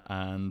Armagh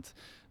and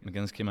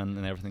McGuinness came in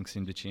and everything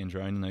seemed to change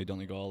around, and now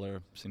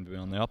Donegal seemed to be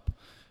on the up.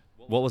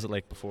 What was it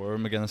like before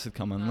McGuinness had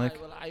come in?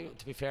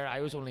 To be fair,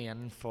 I was only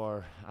in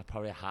for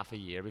probably half a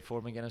year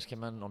before McGuinness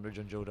came in under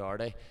Joe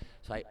Doherty,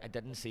 so I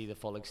didn't see the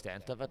full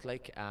extent of it.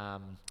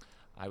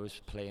 I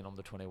was playing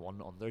under 21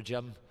 under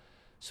Jim,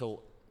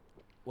 so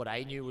what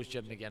I knew was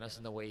Jim McGuinness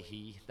and the way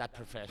that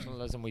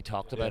professionalism we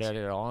talked about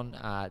earlier on,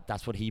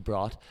 that's what he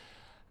brought.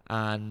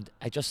 And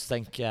I just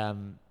think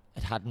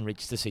it hadn't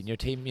reached the senior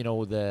team.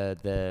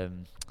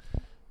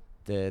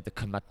 The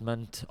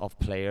commitment of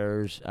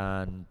players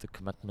and the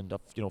commitment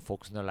of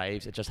folks in their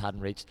lives, it just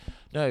hadn't reached.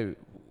 Now,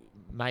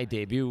 my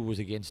debut was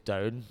against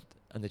Down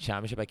in the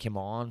championship. I came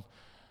on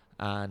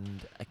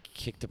and I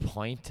kicked a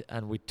point,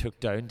 and we took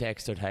Down to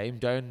extra time.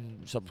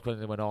 Down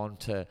subsequently went on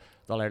to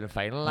the All-Ireland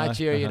final last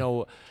year.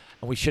 And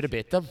we should have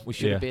beat them. We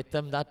should have beat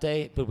them that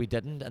day, but we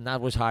didn't, and that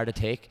was hard to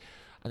take.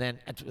 And then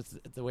it was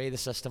the way the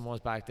system was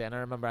back then. I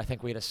remember I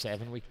think we had a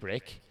 7-week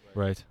break,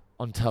 right,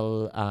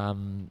 until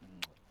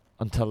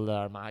the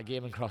Armagh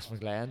game in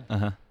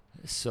Crossmaglen.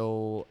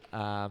 So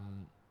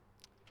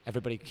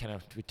everybody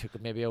we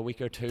took maybe a week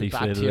or two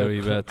back to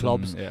your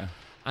clubs,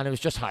 and it was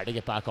just hard to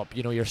get back up.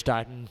 You're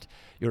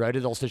out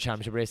of the Ulster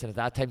Championship race, and at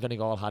that time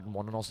Donegal hadn't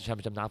won an Ulster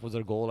Championship, and that was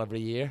their goal every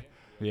year.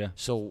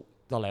 So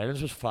the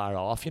All-Irelands was far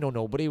off.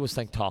 Nobody was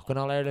talking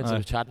All-Irelands. They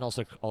were chatting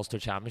Ulster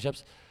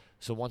Championships.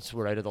 So once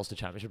we're out of the Ulster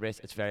Championship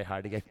race, it's very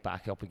hard to get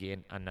back up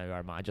again. And now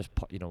Armagh just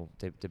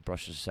they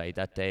brushed us aside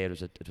that day. It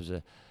was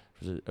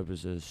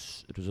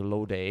a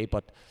low day,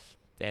 but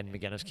then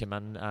McGuinness came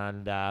in,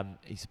 and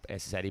as I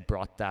said, he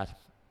brought that.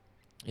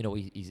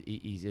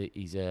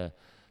 He's a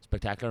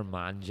spectacular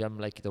man, Jim.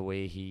 Like the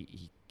way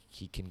he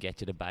can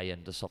get you to buy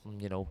into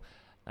something,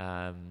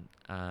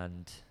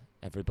 and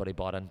everybody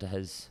bought into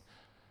his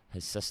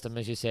system,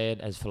 as you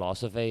said, his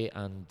philosophy,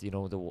 and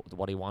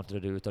what he wanted to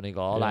do with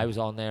Donegal. I was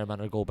on there a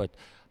minute ago about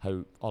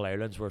how All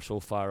Irelands were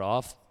so far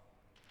off.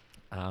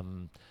 That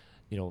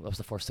was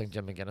the first thing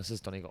Jim McGuinness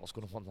says, Donegal's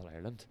going to win All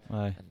Ireland,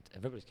 and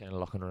everybody's kind of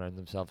looking around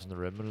themselves in the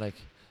room,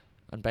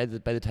 and by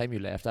the time you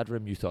left that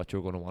room, you thought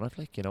you were going to win it,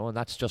 and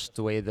that's just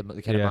the way the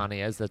kind of man he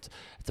is. That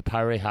the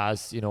power he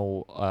has,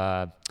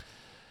 of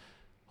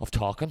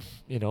talking,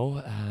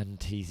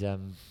 and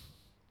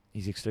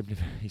he's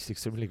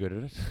extremely good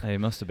at it. He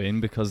must have been,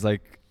 because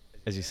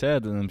as you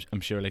said, and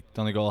I'm sure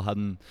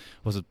Donegal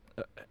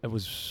it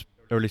was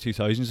early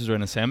 2000s, was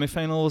around a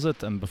semi-final, was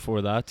it? And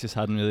before that just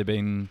hadn't really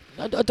been.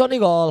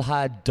 Donegal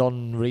had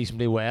done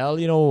reasonably well,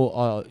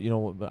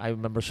 I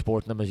remember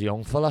supporting them as a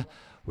young fella.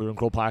 We were in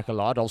Croke Park a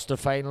lot. Ulster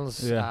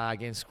finals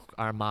against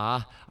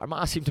Armagh.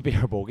 Armagh seemed to be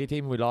our bogey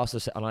team. We lost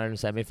an Ireland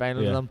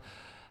semi-final to them.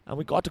 And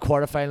we got to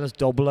quarterfinals,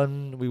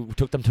 Dublin. We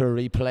took them to a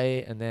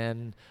replay, and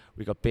then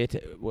we got beat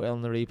well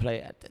in the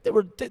replay. They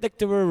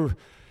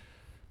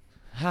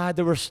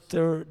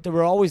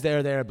were always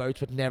thereabouts,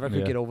 but never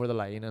could get over the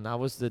line, and that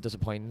was the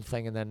disappointing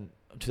thing. And then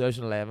in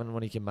 2011,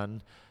 when he came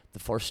in, the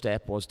first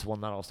step was to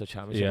win that Ulster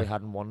Championship. We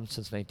hadn't won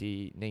since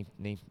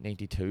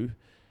 1992,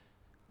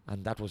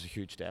 and that was a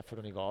huge step for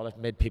Donegal. It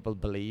made people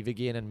believe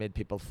again, and made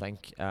people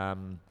think,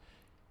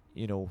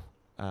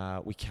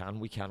 we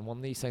can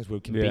win these things. We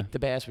can beat the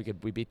best.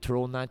 We beat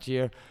Tyrone that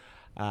year.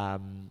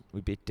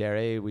 We beat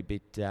Derry. We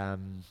beat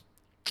Down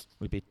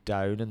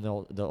in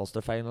the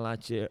Ulster final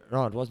last year.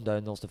 No, it wasn't Down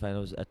in the Ulster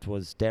final. It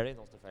was Derry in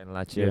the Ulster final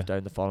last year.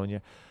 Down the following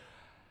year.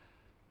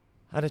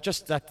 And it's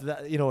just that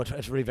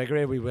it's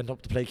reinvigorated. We went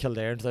up to play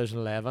Kildare in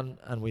 2011,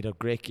 and we had a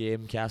great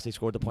game. Cassidy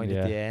scored the point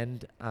at the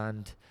end,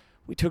 and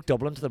we took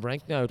Dublin to the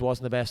brink. Now, it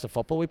wasn't the best of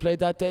football we played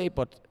that day,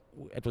 but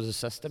it was a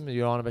system.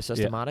 You're on about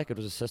systematic. It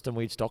was a system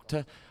we'd stuck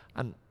to,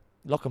 and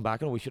looking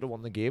back, we should have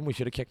won the game. We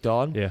should have kicked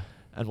on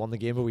and won the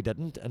game, but we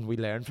didn't, and we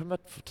learned from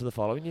it to the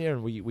following year,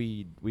 and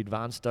we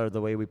advanced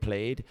the way we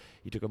played.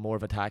 He took a more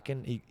of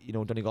attacking.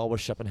 Donegal were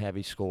shipping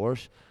heavy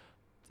scores,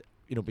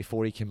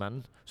 before he came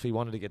in, so he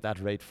wanted to get that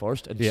right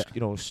first, and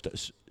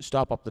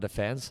stop up the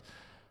defence,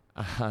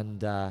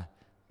 and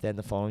then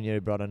the following year he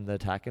brought in the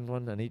attacking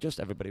one, and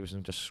everybody was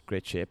in just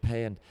great shape.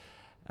 And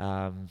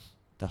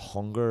the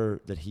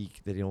hunger that he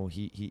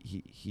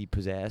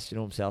possessed,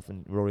 himself,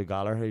 and Rory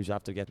Gallagher, who's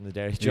after getting the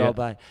Derry's job.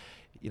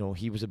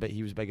 He was a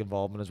big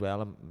involvement as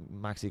well, and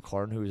Maxie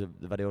Corrin, who was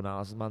the video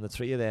analysis man. The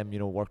three of them,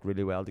 worked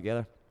really well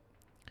together,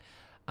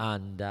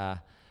 and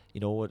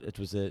it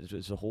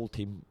was a whole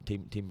team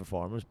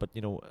performance. But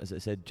as I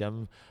said,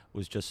 Jim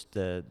was just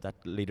that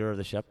leader of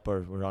the ship,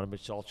 or we're on about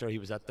Salter. He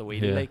was at the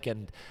wheel,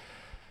 and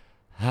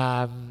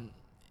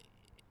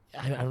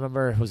I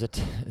remember, was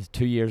it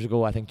 2 years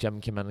ago? I think Jim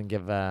came in and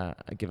give a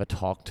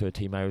talk to a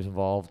team I was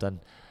involved in,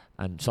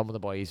 and some of the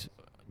boys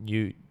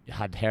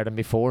had heard him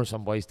before,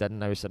 some boys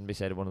didn't. I was sitting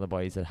beside one of the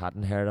boys that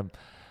hadn't heard him,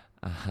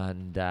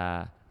 and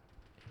they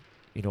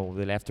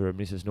left the room. And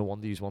he says, "No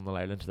wonder you won the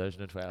Ireland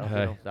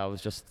 2012." That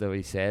was just the way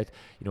he said.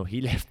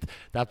 He left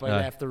that boy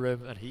left the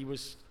room, and he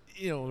was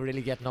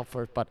really getting up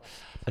for it. But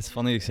it's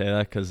funny you say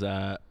that, because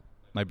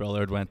my brother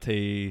had went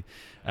to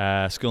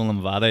school in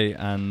Lavadi,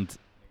 and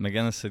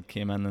McGuinness had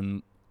came in,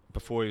 and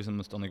before he was in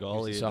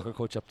Donegal, he was the soccer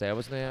coach up there,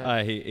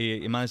 wasn't he?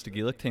 He managed the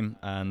Gaelic team,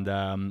 and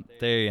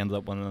they ended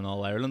up winning an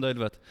All Ireland out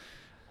of it.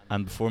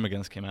 And before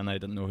McGuinness came in, I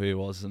didn't know who he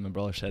was, and my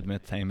brother said to me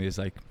at the time, he was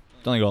like,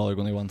 Donegal are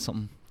going to win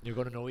something. You're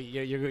going to know.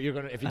 You're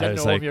going to, if you didn't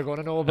know him, you're going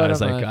to know about him. I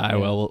was like,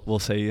 well, we'll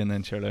see, and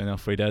then sure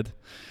enough we did.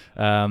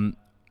 A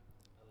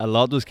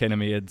lot was kind of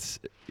made.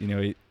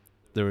 I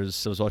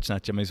was watching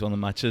that Jimmy's one of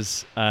the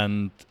matches,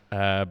 and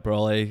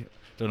Brawley,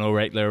 don't know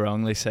rightly or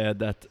wrongly, said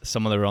that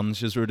some of the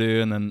runs you were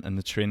doing and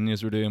the training you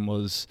were doing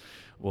was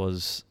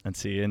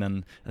insane,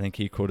 and I think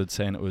he quoted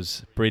saying it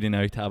was breeding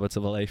out habits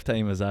of a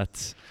lifetime.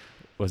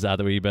 Was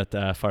that a wee bit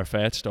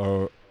far-fetched,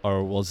 or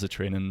was the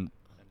training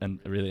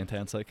really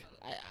intense? Like,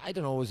 I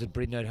don't know, was it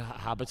breeding out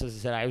habits? As I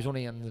said, I was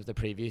only in the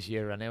previous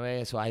year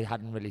anyway, so I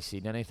hadn't really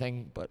seen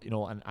anything, but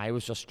and I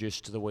was just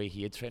used to the way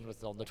he had trained with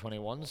the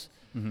under-21s.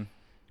 Mm-hmm.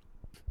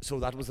 So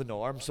that was the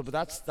norm. So, but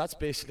that's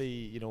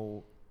basically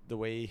the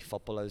way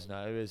football is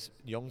now. Is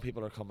young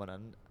people are coming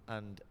in,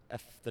 and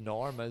if the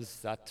norm is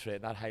that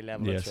high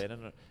level of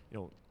training,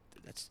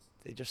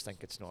 they just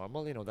think it's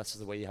normal. That's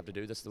the way you have to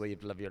do. That's the way you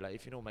have to live your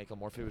life. Michael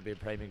Murphy would be a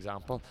prime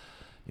example.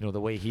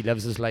 The way he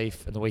lives his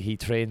life and the way he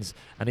trains.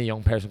 Any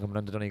young person coming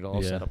into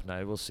Donegal set up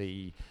now will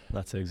see.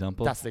 That's the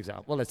example. That's the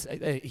example. It's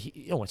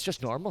it's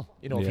just normal.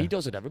 If he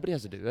does it, everybody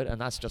has to do it, and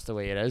that's just the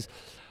way it is.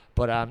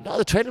 But no,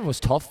 the training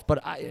was tough.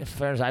 But as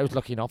far as I was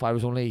lucky enough, I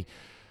was only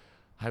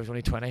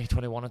 20,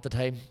 21 at the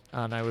time,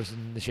 and I was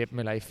in the shape of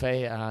my life,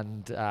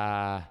 and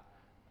I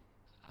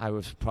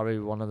was probably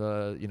one of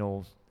the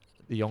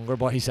the younger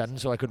boys in,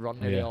 so I could run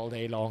nearly all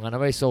day long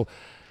anyway. So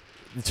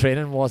the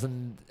training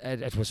wasn't.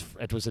 It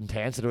was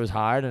intense. It was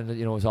hard, and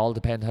it was all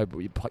depending how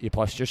you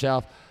pushed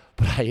yourself.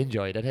 But I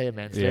enjoyed it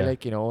immensely.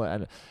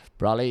 And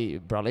Brawley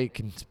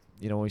can.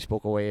 He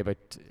spoke away about.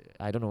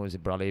 I don't know, is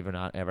it Brawley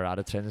ever had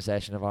a training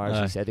session of ours?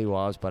 He said he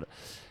was, but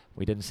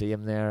we didn't see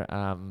him there.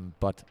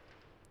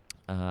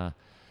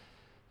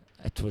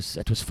 It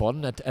was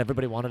fun.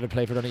 Everybody wanted to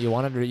play for Donegal. You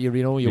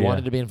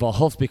wanted to be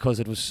involved, because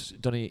it was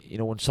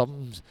Donegal.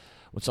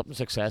 When something's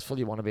successful,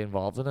 you want to be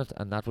involved in it,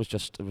 and that was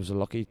it was a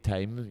lucky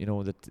time.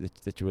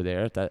 That you were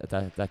there at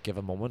that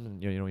given moment,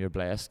 and you're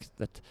blessed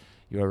that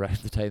you were around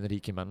the time that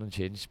he came in and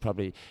changed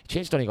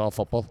Donegal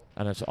football,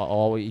 and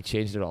he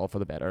changed it all for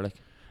the better. Like,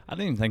 I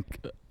didn't even think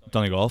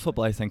Donegal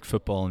football. I think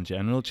football in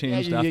general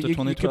changed after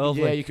 2012.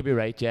 You could be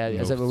right. Yeah,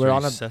 we're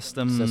on a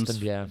system.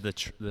 Yeah,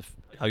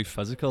 how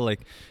physical,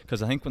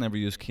 because I think whenever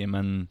you came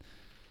in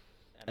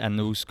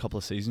those couple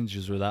of seasons,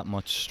 you were that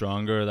much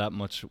stronger, that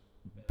much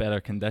better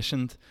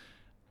conditioned,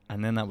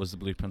 and then that was the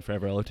blueprint for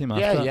every other team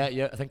after that.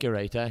 Yeah. I think you're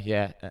right.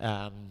 It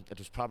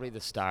was probably the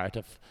start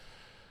of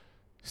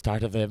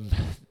them,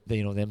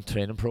 them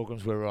training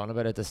programs we were on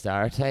about at the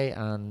start,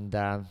 and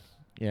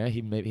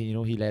he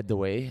led the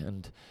way,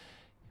 and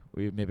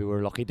we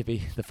were lucky to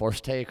be the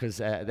first, because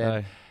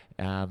then.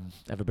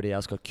 Everybody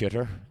else got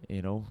cuter.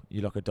 You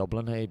look at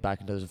Dublin,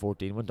 back in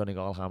 2014 when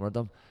Donegal hammered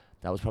them.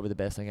 That was probably the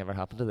best thing ever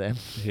happened to them.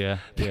 Yeah.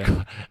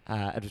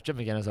 It was Jim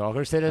McGuinness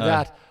Auger said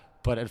that,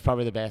 but it's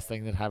probably the best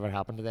thing that ever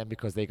happened to them,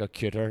 because they got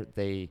cuter.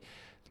 They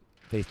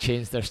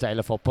changed their style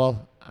of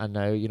football, and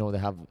now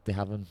they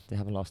haven't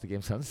lost a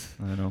game since.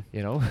 I know.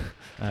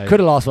 Could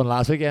have lost one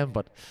last weekend,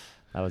 but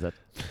that was it.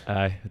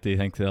 Do you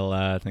think they'll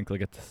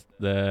get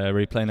the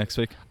replay next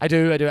week? I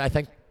do. I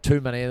think too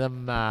many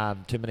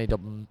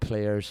Dublin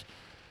players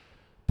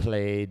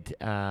played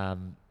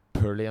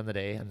poorly on the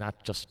day, and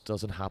that just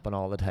doesn't happen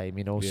all the time.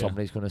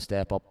 Somebody's going to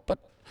step up, but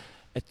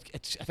I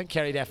think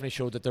Kerry definitely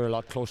showed that they're a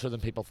lot closer than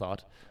people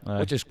thought,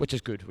 which is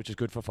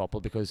good for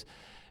football, because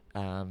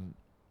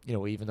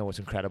even though it's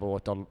incredible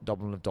what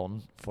Dublin have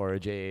done for a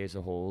JA as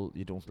a whole,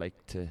 you don't like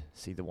to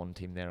see the one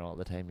team there all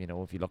the time.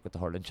 If you look at the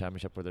hurling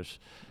championship, where there's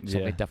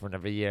something different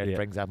every year, it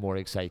brings that more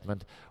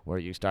excitement, where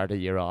you start a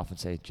year off and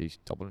say, geez,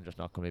 Dublin are just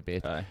not going to be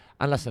beat.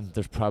 And listen,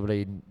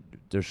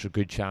 there's a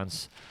good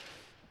chance,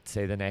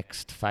 say the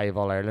next 5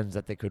 All-Irelands,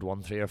 that they could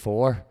win 3 or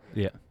 4.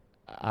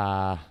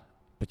 But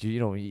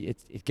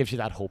it gives you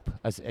that hope,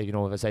 as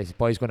as I say,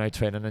 boys going out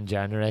training in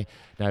January.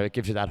 Now it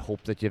gives you that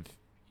hope that you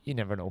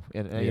never know.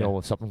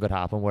 If something could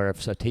happen, where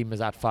if a team is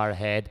that far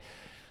ahead,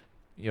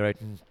 you're out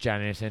in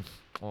January saying,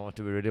 oh,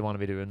 do we really want to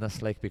be doing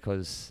this? Like,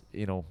 because,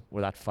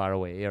 we're that far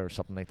away or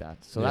something like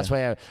that. So that's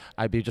why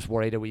I'd be just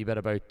worried a wee bit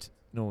about,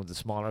 the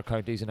smaller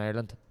counties in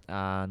Ireland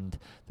and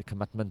the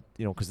commitment,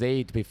 because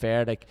they, to be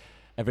fair, like,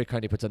 every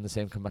county puts in the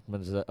same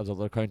commitment as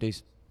other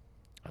counties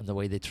and the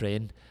way they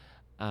train.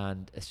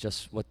 And it's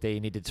just what they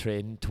need to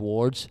train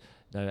towards.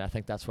 Now, I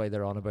think that's why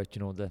they're on about,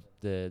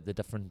 the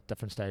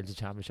different styles of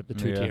championship, the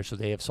two tiers, so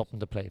they have something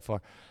to play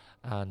for.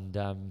 And,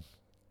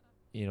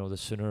 the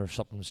sooner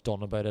something's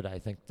done about it, I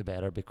think the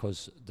better,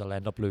 because they'll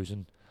end up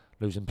losing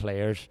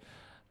players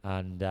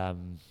and,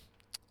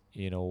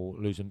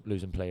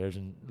 losing players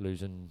and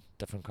losing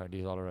different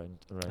counties all around.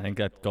 I think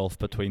that gulf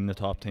between the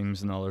top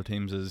teams and other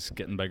teams is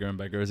getting bigger and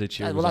bigger as each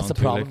year well, goes that's the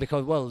on problem, like.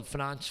 because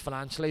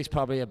financially is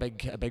probably a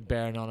big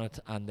bearing on it,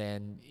 and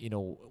then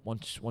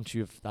once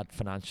you've that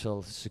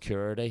financial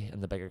security in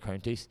the bigger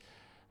counties,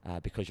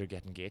 because you're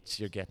getting gates,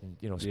 you're getting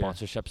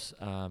sponsorships.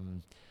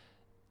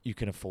 You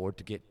can afford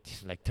to get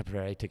like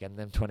Tipperary to get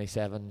them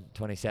 27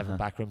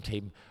 backroom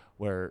team,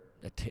 where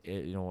a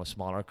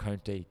smaller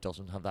county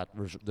doesn't have that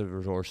the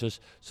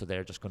resources, so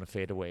they're just going to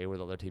fade away where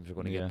the other teams are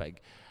going to get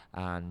big.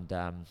 And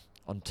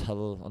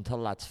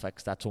until that's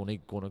fixed, that's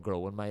only going to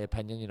grow, in my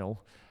opinion.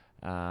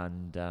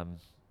 And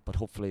but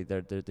hopefully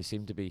they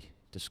seem to be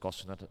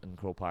discussing it in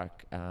Croke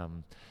Park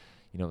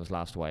this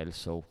last while,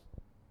 so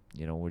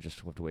we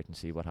just have to wait and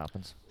see what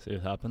happens.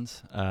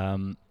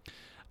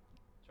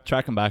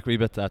 Tracking back a wee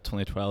bit to that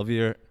 2012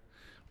 year,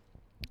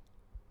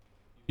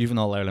 you've an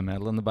All-Ireland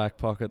medal in the back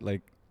pocket.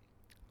 Like,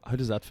 how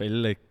does that feel?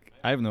 Like,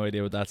 I have no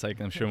idea what that's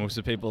like. I'm sure most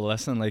of the people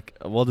listening, like,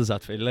 what does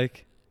that feel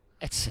like?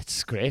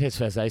 It's great.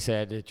 It's, as I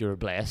said, that you're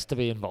blessed to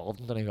be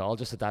involved in Donegal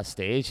just at that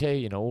stage. Hey,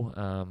 you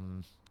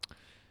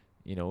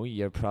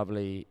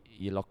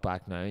look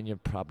back now and you're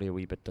probably a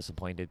wee bit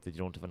disappointed that you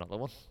don't have another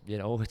one.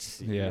 You're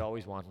always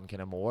wanting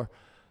kind of more,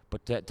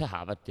 but to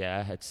have it,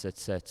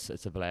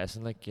 it's a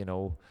blessing. Like,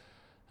 and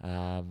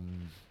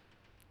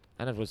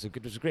it was a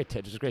great time.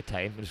 It was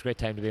a great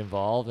time to be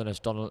involved, and it's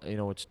done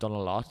a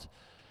lot.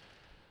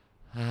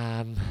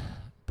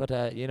 But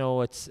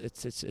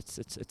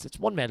it's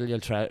one medal you'll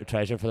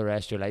treasure for the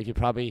rest of your life. You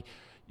probably,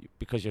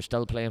 because you're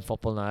still playing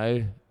football now,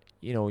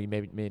 you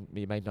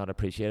might not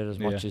appreciate it as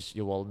much as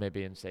you will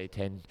maybe in, say,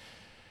 10,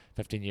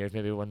 15 years,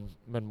 maybe when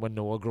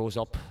Noah grows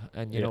up,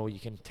 and you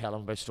can tell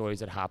him about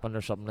stories that happened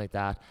or something like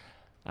that.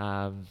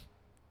 But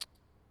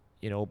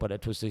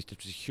it was a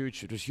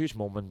huge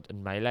moment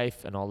in my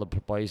life and all the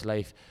boys'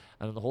 life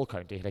and in the whole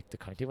county. Like, the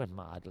county went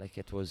mad. Like,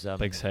 it was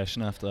big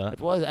session after that.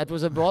 It was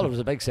a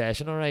big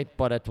session, all right.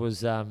 But it was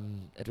to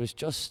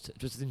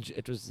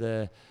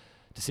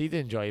see the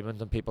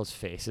enjoyment on people's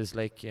faces,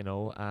 like,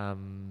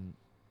 and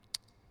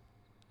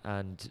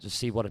to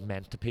see what it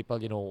meant to people.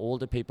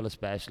 Older people,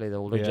 especially the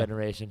older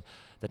generation,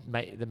 that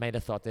might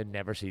have thought they'd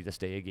never see this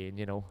day again.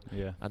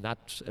 And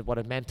that's what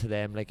it meant to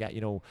them. Like,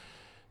 you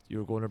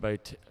were going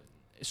about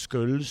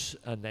schools,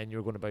 and then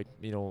you're going about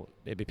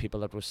maybe people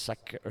that were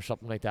sick or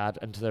something like that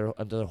into their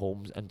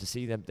homes, and to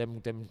see them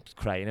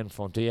crying in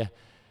front of you,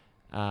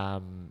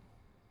 to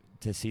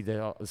see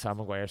the Sam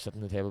Maguire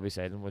sitting at the table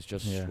beside them was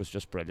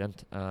just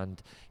brilliant. And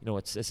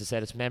it's, as I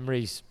said, it's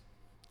memories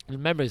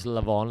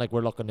live on. Like, we're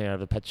looking there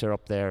at a picture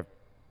up there,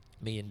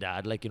 me and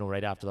Dad, like,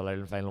 right after the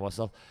Ireland final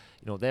whistle.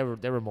 There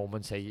were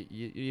moments, hey,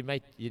 you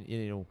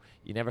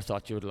never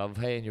thought you would love,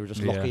 hey, and you were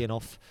just lucky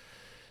enough.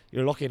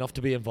 You're lucky enough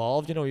to be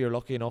involved. You're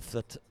lucky enough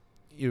that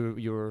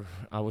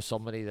I was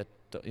somebody that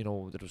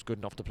that was good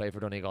enough to play for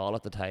Donegal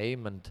at the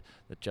time, and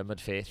that Jim had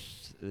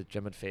faith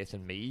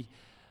in me,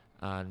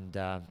 and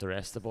the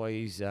rest of the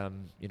boys.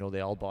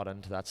 They all bought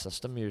into that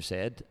system, you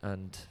said,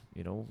 and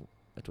it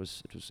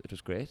was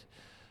great.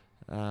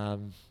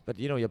 But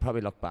you'll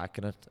probably look back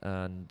on it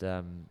and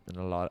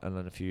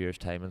in a few years'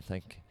 time and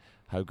think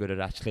how good it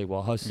actually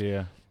was.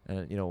 Yeah.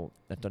 And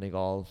at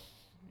Donegal.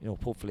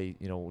 Hopefully,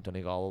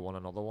 Donegal will win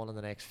another one in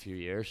the next few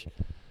years,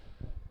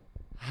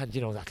 and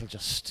that'll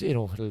just,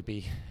 it'll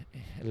be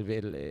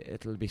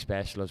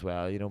special as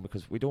well,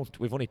 because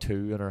we've only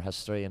two in our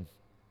history, and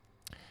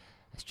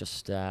it's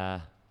just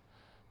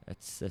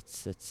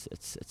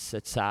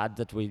it's sad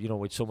that we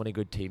with so many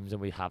good teams and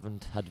we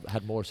haven't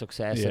had more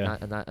success in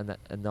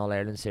the All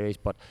Ireland series,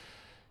 but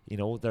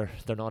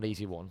they're not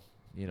easy won,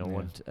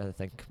 and I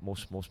think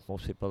most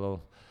people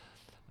will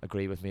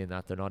agree with me in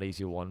that they're not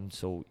easy won.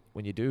 So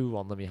when you do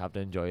win them, you have to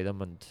enjoy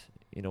them, and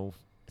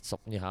it's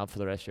something you have for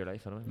the rest of your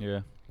life.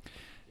 Yeah.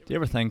 Do you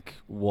ever think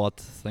what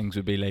things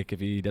would be like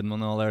if you didn't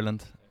win All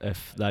Ireland,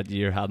 if that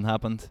year hadn't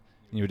happened?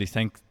 Do you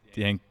think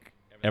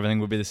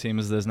everything would be the same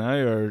as it is now,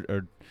 or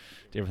do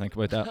you ever think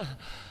about that?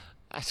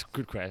 That's a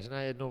good question.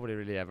 Nobody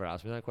really ever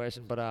asked me that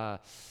question,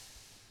 but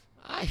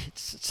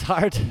it's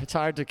hard. It's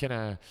hard to kind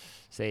of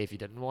say if you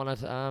didn't want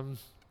it.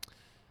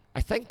 I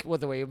think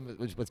with the way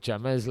with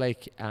Jim is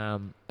like,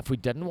 if we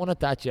didn't want it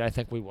that year, I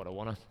think we would have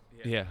won it.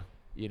 Yeah.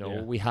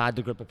 We had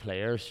the group of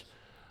players,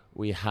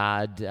 we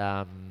had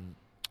a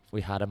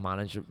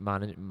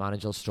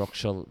managerial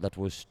structure that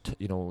was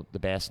the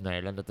best in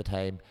Ireland at the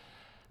time.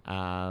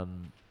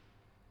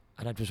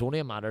 and it was only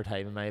a matter of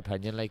time, in my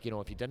opinion. Like,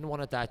 if you didn't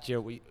want it that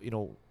year,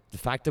 the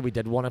fact that we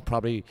did want it,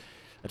 probably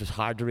it was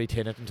hard to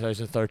retain it in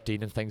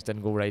 2013, and things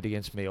didn't go right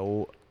against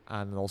Mayo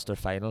and an Ulster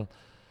final.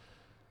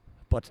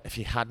 But if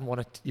you hadn't won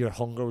it, your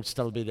hunger would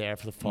still be there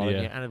for the following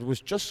year, and it was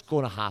just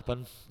going to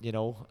happen.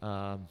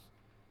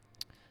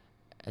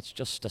 It's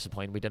just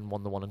disappointing we didn't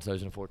win the one in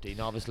 2014,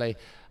 obviously,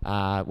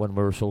 when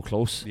we were so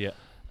close. Yeah.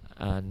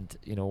 And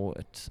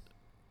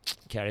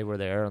Kerry were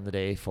there on the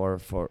day for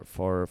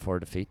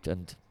defeat,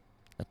 and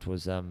it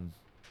was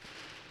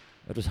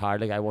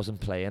hard. Like, I wasn't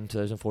playing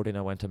 2014.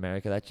 I went to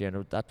America that year,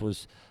 and that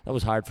was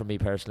hard for me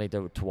personally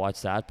to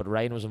watch that. But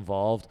Ryan was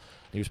involved.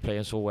 He was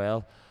playing so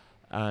well,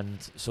 and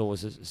so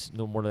it's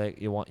no more like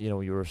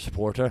you're a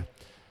supporter.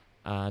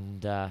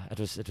 And it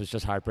was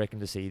just heartbreaking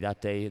to see that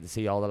day, to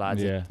see all the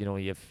lads that,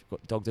 you've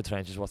dug the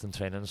trenches with in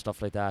training and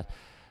stuff like that.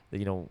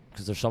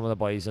 Because there's some of the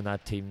boys in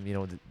that team,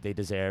 they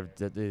deserved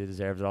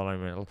the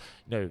All-Ireland medal.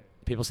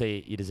 People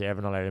say you deserve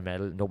an All-Ireland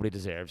medal. Nobody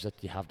deserves it.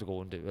 You have to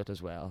go and do it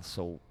as well.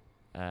 So,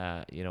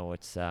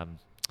 it's.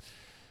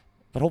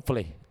 But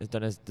hopefully,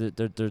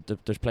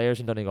 there's players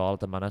in Donegal at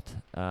the minute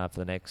for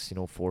the next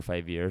 4 or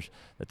 5 years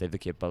that they have the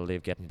capability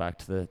of getting back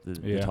to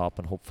the top,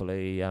 and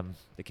hopefully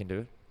they can do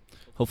it.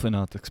 Hopefully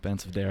not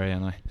expensive Derry,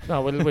 anyway.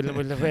 No, we'll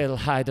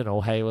I don't know.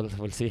 Hey,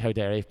 we'll see how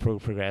Derry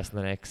progress in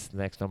the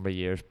next number of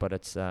years. But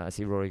it's I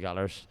see Rory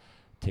Gallagher's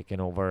taking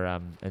over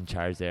in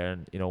charge there,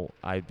 and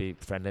I'd be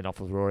friendly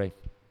enough with Rory,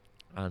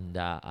 and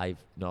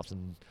I've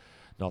nothing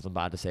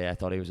bad to say. I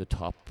thought he was a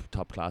top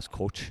class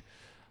coach,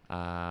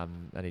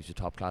 and he's a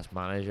top class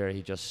manager.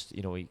 He just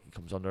he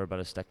comes under a bit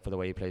of stick for the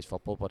way he plays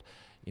football, but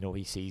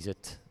he sees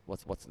it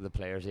with the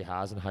players he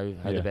has and how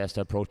the best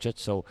to approach it.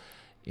 So.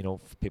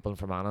 People in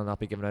Fermanagh not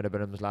be giving out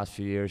about him the last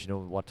few years.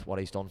 What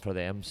he's done for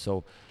them.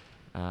 So,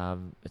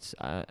 it's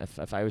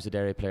if I was a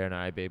Derry player now,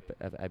 I'd be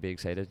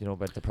excited.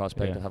 About the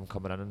prospect of having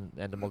coming in and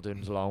Enda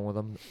Muldoon's along with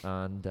him,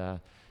 and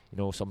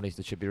somebody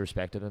that should be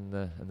respected in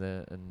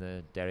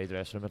the Derry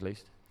dressing room at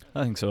least.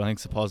 I think so. I think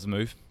it's a positive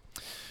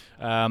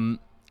move.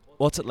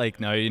 What's it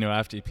like now?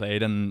 After you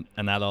played in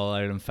that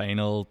All-Ireland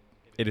final,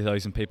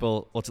 80,000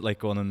 people. What's it like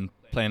going and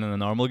playing in a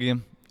normal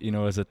game?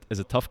 Is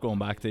it tough going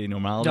back to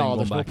normality? No,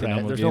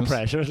 there's no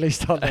pressure, at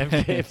least on them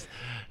games.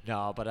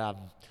 No, but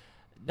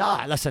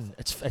listen,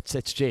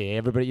 it's GAA.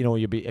 Everybody,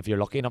 if you're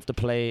lucky enough to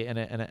play in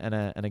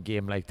a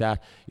game like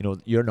that,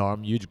 your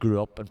norm. You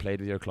grew up and played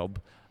with your club,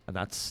 and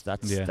that's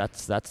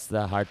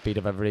the heartbeat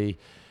of every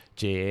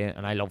GAA.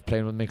 And I love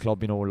playing with my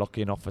club. We're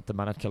lucky enough at the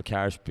minute.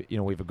 Kilcare's, we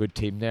have a good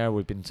team there.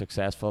 We've been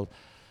successful.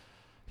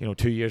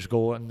 2 years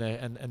ago in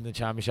the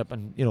championship,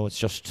 and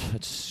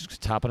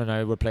it's happening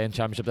now. We're playing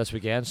championship this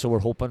weekend, so we're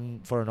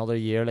hoping for another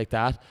year like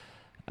that.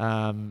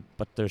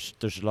 But there's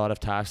a lot of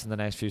tasks in the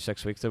next few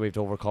 6 weeks that we have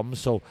to overcome.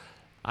 So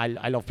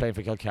I love playing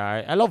for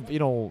Kilcare. I love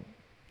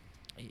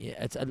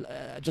it's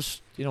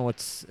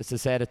as I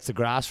said, it's the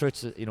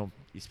grassroots. You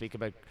speak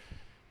about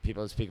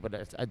people speak about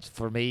it.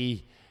 For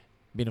me,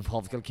 being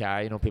involved with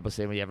Kilcare, people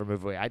say, will you ever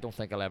move away? I don't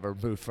think I'll ever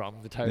move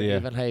from the town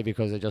even, hey,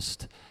 because I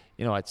just.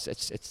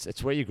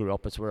 It's where you grew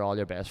up. It's where all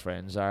your best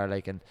friends are.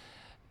 Like, and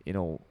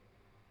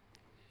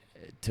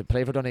to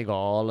play for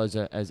Donegal is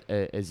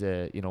it's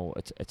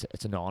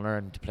an honour,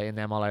 and to play in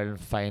them All-Ireland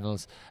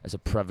finals is a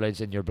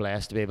privilege, and you're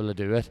blessed to be able to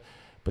do it.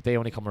 But they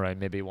only come around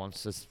maybe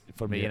once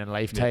for me in a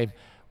lifetime,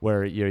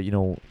 where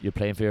you're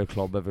playing for your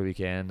club every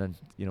weekend, and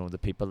the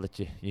people that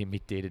you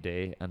meet day to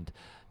day. And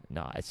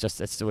no, it's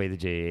the way the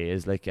GAA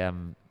is. Like,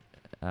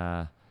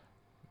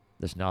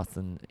 there's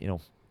nothing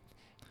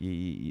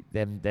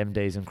them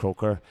days in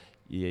Croker,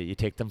 you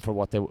take them for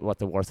what they're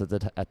worth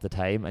at the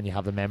time, and you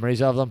have the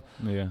memories of them.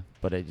 Yeah.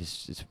 But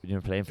it's when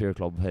you're playing for your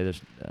club, hey,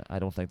 I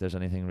don't think there's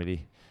anything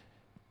really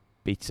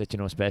beats it.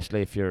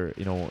 Especially if you're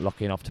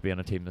lucky enough to be on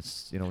a team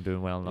that's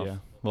doing well enough. Yeah.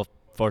 Well,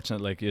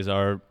 fortunately, like you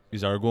are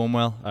going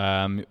well.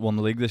 Won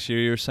the league this year,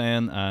 you're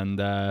saying, and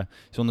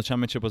he's won the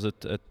championship. Was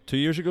it 2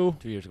 years ago?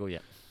 2 years ago, yeah.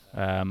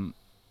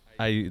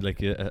 I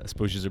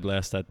suppose you're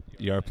blessed that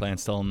you are playing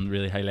still in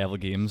really high level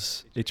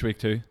games each week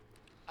too.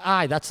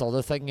 Aye, that's the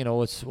other thing.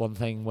 It's one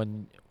thing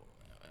when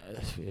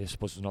I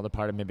suppose it's another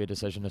part of maybe a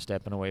decision of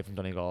stepping away from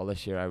Donegal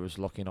this year. I was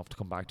lucky enough to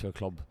come back to a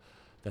club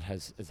that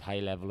has a high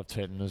level of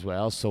training as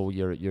well. So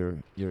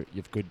you've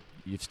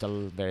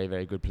still very,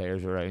 very good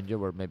players around you,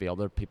 where maybe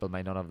other people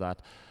might not have that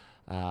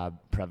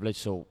privilege.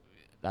 So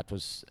that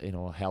was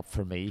a help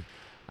for me,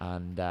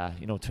 and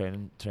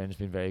training's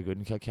been very good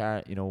in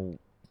Kilcare.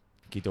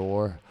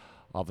 Gidor,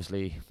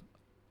 obviously.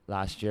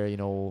 Last year,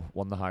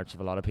 won the hearts of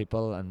a lot of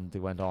people, and they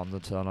went on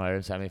to an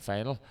Ireland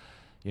semi-final,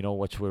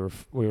 which we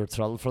were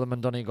thrilled for them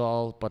in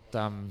Donegal. But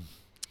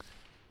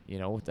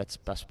that's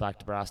back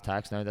to brass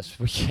tacks now this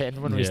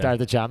weekend when we start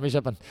the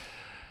championship,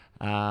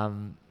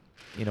 and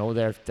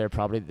they're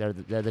probably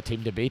the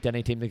team to beat.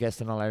 Any team that gets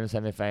to an All-Ireland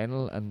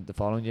semi-final, and the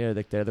following year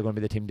they're going to be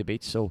the team to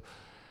beat. So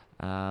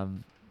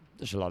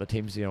there's a lot of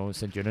teams.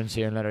 St Eunan's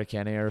here in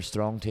Letterkenny are a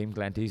strong team.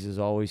 Glenties is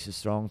always a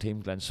strong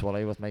team.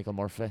 Glenswilly with Michael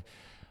Murphy.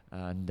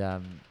 And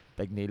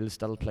Big Neil's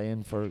still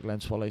playing for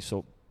Glenswilly.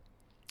 So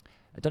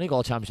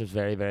Donegal Championship is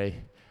very, very,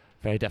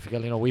 very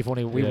difficult. You know, we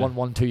won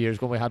one 2 years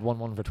ago. We had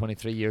won for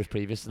 23 years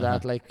previous to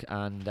that, like,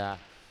 and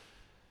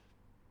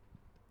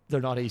they're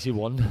not easy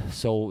won.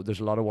 So there's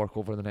a lot of work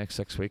over the next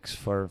 6 weeks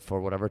for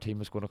whatever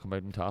team is going to come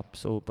out on top.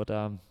 So, but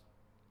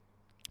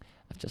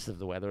just if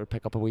the weather would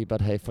pick up a wee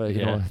bit, hey, for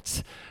you know,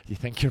 it's, you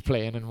think you're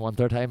playing in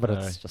winter time, but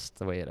it's just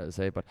the way it is,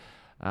 hey. But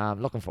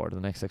looking forward to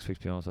the next 6 weeks,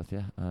 to be honest with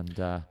you.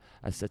 And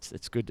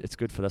it's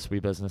good for this wee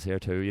business here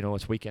too. You know,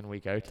 it's week in,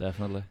 week out.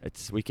 Definitely.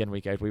 It's week in,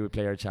 week out. We would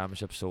play our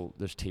championship, so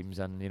there's teams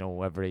in, you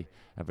know, every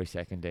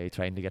second day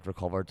trying to get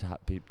recovered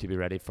to be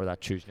ready for that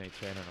Tuesday night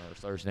training or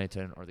Thursday night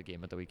training or the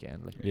game at the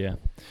weekend. Like. Yeah.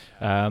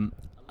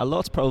 A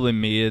lot's probably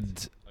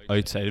made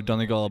outside of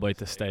Donegal about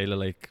the style of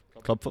like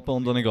club football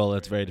in Donegal.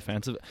 It's very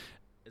defensive.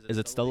 Is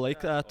it still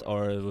like that,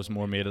 or it was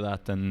more made of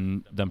that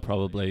than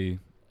probably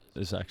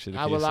is actually the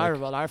case?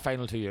 Well, our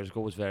final 2 years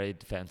ago was very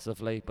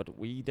defensively, but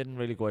we didn't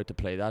really go out to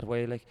play that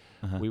way. Like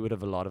we would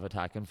have a lot of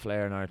attacking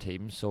flair in our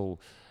team, so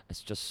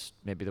it's just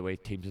maybe the way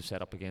teams have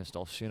set up against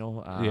us, you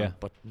know.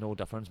 But no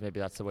difference.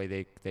 Maybe that's the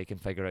way they can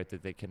figure out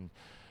that they can,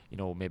 you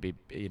know, maybe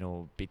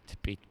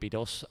beat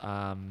us.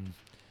 I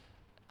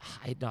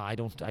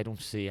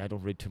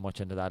don't read too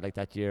much into that. Like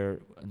that year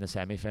in the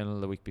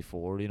semi-final, the week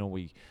before, you know,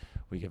 we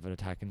give an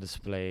attacking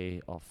display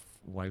of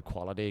wild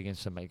quality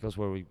against St Michael's,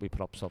 where we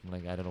put up something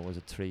like, I don't know, was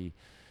it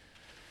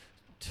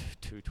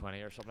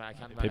 220 or something? I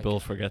can't. People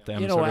forget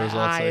them. You know, sort of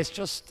results, it's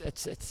just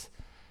it's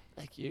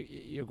like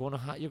you're gonna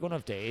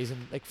have days,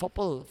 and like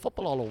football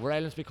all over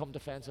Ireland's become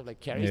defensive.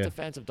 Like Kerry's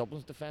defensive,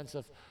 Dublin's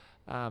defensive.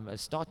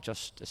 It's not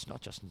just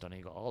in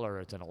Donegal or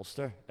it's in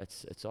Ulster.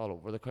 It's all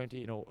over the county.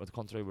 You know, or the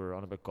country. We were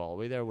on about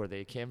Galway there, where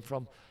they came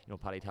from. You know,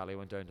 Paddy Tally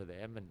went down to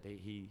them, and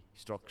he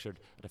structured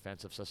a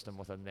defensive system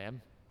within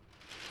them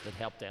that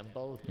helped them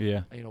build.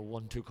 You know,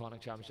 won 2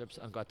 Connacht championships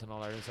and got to an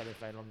All-Ireland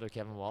semi-final under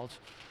Kevin Walsh.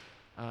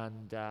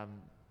 And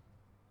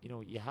you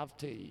know, you have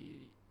to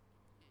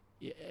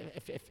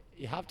if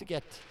you have to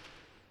get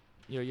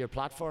your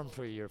platform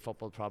for your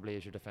football probably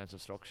is your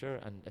defensive structure,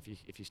 and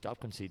if you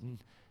stop conceding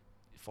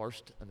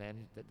first and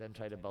then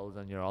try to build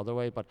on your other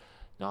way. But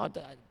no,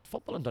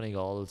 football in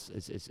Donegal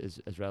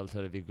is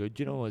relatively good.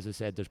 You know, as I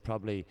said, there's 4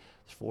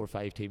 or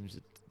 5 teams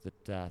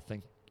that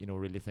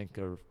really think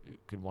or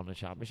could win a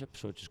championship,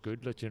 so it's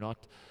good that you're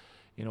not,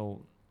 you know,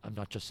 I'm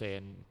not just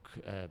saying,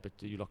 but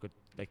you look at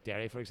like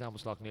Derry, for example,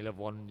 Slaughtneil have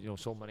won, you know,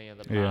 so many in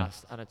the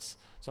past, and it's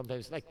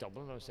sometimes like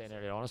Dublin, I was saying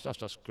earlier on, it's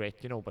just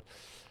great, you know, but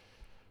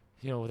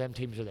you know, them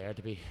teams are there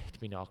to be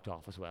knocked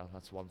off as well.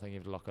 That's one thing you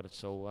have to look at it.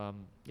 So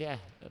it'll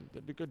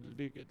be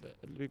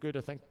good.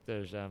 I think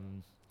there's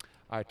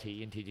RT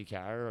and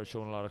TG4 are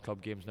showing a lot of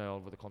club games now all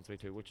over the country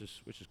too, which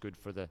is good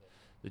for the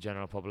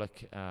general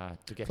public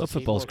to get. Club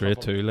football's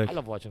great too. Like, I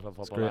love watching club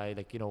football.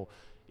 You know,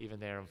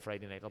 even there on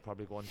Friday night I'll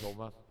probably go on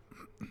Toma,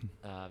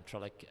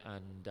 Trillick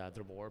and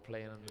Dromore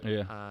playing,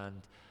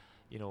 and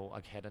you know,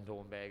 I head into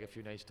Owenbeg a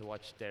few nights to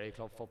watch Derry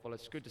club football.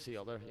 It's good to see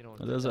other, you know,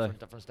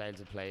 different styles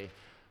of play.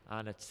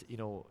 And it's, you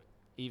know,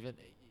 even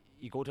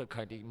you go to a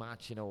county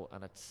match, you know,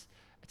 and it's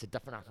a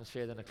different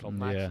atmosphere than a club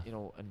match, you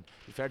know. And to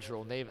be fair to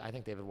Tyrone, I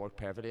think they would work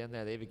perfectly in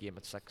there. They have a game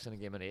at 6 and a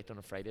game at 8 on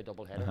a Friday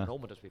double header. No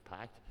one just be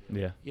packed.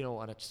 You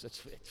know, and it's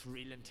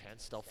real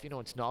intense stuff. You know,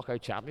 it's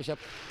knockout championship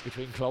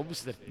between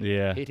clubs that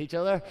hate each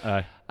other.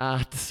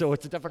 So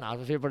it's a different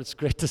atmosphere, but it's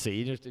great to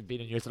see. Just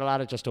being used to a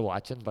lot of just to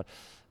watching, but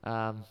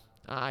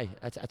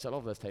it's a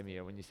love this time of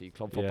year when you see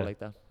club football like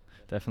that.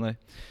 Definitely.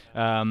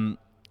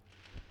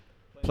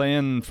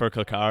 Playing for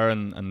Kilcar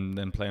and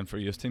then playing for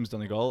youth teams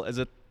Donegal,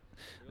 I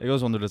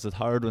always wondered, is it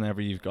hard whenever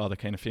you've got a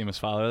kind of famous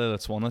father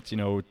that's won it? You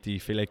know, do you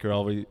feel like you're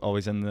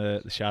always in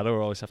the shadow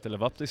or always have to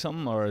live up to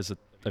something, or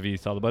have you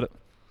thought about it?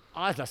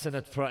 Listen,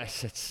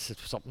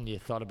 it's something you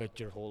thought about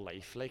your whole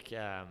life. Like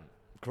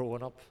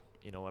growing up,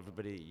 you know,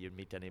 you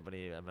meet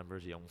anybody. I remember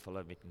as a young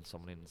fella meeting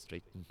someone in the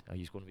street, and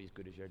he's going to be as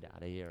good as your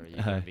daddy, or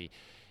he's going to be,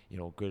 you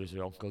know, good as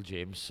your Uncle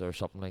James or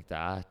something like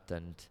that,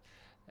 and.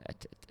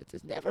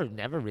 It's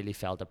never really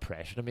felt a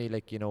pressure to me,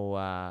 like, you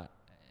know,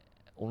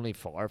 only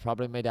for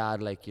probably my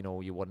dad, like, you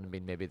know, you wouldn't have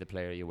been maybe the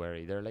player you were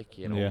either, like,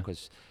 you know,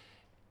 because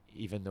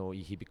even though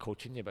he'd be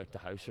coaching you about the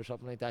house or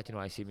something like that, you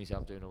know, I see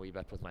myself doing a wee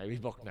bit with my wee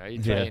buck now,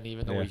 trying,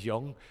 even though he's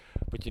young,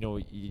 but you know,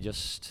 you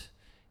just,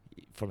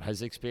 from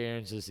his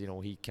experiences, you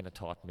know, he kind of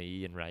taught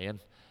me and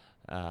Ryan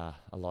a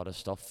lot of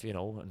stuff, you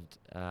know, and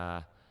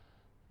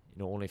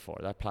you know, only for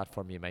that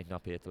platform you might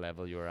not be at the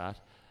level you were at.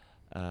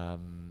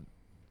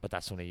 But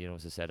that's only, you know,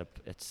 as I said,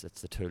 it's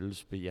the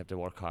tools, but you have to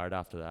work hard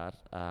after that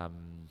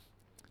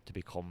to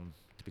become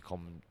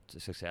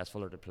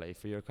successful or to play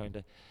for your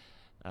county.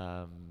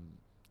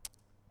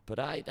 But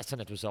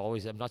it was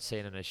always, I'm not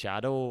saying in a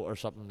shadow or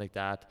something like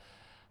that.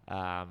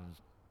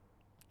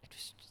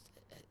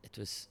 It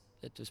was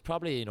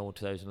probably, you know,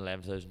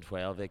 2011,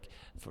 2012, like,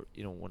 for,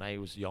 you know, when I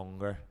was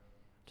younger,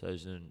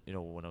 you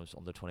know, when I was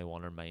under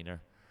 21 or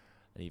minor,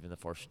 and even the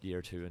first year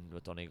or two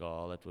with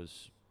Donegal, it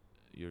was,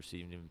 you're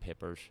seeing in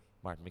papers,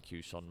 Martin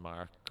McHugh's son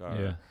Mark,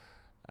 but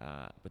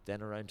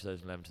then around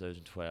 2011,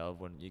 2012,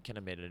 when you kind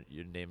of made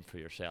your name for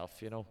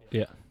yourself, you know,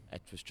 it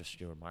was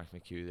just, you were Mark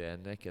McHugh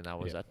then, Nick, and that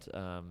was it.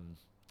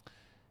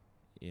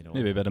 you know,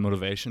 maybe a bit of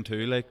motivation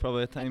too, like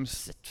probably at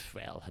times.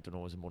 well, I don't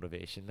know, as a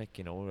motivation, like,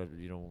 you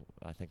know,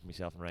 I think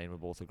myself and Ryan will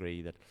both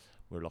agree that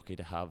we're lucky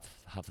to have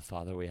the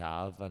father we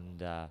have,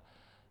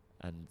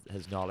 and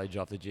his knowledge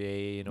of the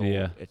GAA, you know,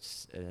 Yeah.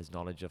 it's his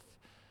knowledge of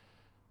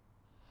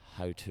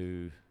how to,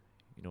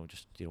 you know,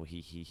 just, you know,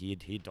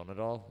 he'd done it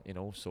all, you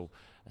know, so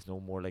it's no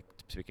more like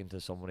speaking to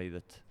somebody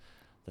that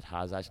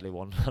has actually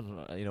won,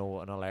 you know,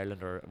 an All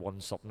Ireland or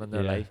won something in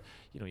their Yeah. life.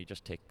 You know, you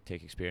just take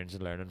experience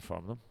and learning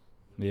from them.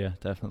 Yeah,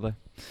 definitely.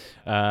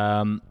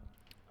 All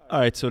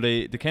right, so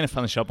they kind of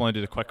finish up. I want to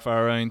do the quick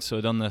fire round. So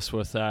I done this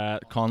with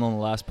Con on the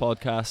last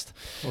podcast.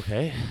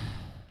 Okay.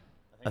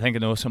 I think I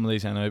know some of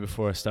these I know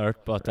before I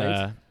start, but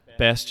Right.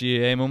 best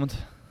GAA moment.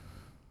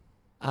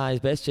 His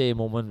best GAA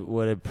moment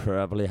would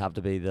probably have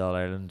to be the All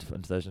Ireland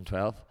in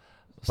 2012,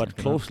 but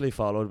Thinking closely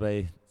followed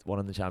by one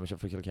in the championship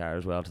for Kilcar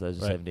as well,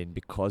 2017, Right.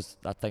 because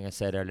that thing I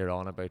said earlier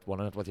on about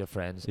winning it with your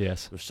friends, that.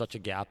 Yes. there was such a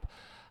gap,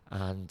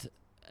 and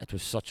it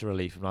was such a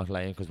relief. I'm not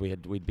lying, because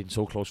we'd been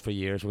so close for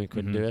years and we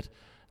couldn't Mhm. do it.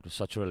 It was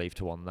such a relief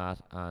to win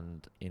that,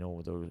 and you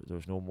know, there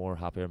was no more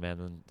happier men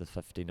than the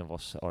 15 of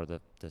us, or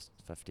the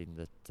 15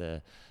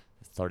 that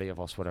 30 of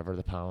us, whatever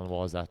the panel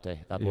was that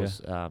day. That Yeah. was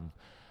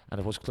and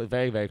it was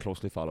very, very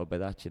closely followed by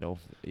that, you know,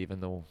 even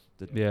though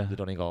Yeah. the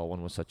Donegal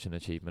one was such an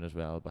achievement as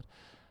well, but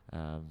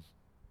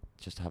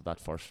just to have that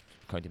first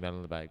county medal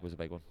in the bag was a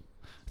big one.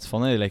 It's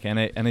funny, like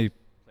any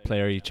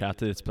player you chat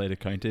to that's played a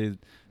county,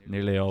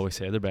 nearly always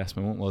say their best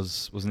moment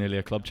was nearly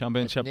a club It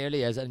championship.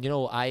 nearly is, and you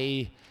know,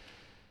 I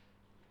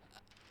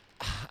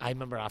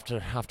remember after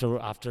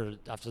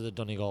the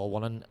Donegal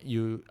one,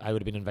 I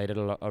would have been invited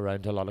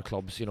around to a lot of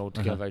clubs, you know,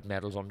 to give out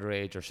medals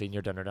underage or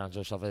senior dinner dance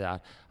or stuff like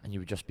that, and you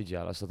would just be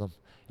jealous of them,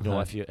 you know,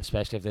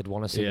 especially if they'd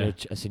won a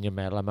senior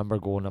medal. I remember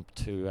going up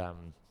to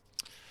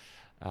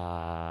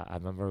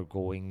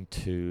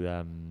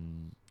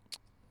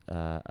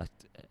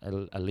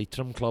a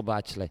Leitrim club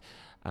actually,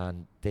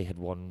 and they had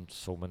won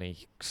so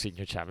many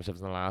senior championships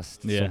in the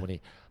last so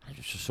many. I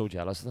was just so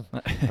jealous of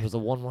them. It was the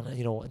one,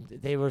 you know, and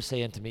they were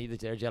saying to me that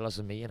they're jealous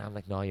of me, and I'm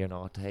like, no, you're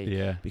not.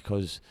 Hey,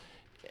 because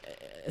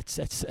it's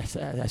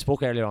I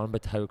spoke earlier on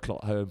about how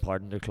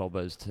important the club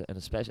is, and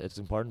especially it's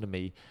important to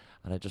me,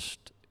 and I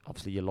just,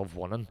 obviously you love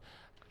winning,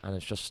 and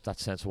it's just that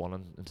sense of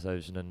winning in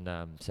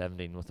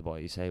 2017 with the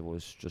boys, hey,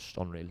 was just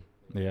unreal.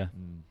 Yeah.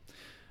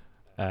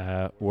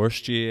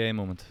 Worst GAA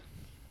moment.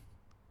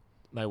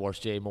 My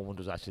worst GAA moment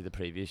was actually the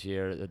previous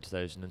year,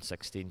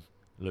 2016,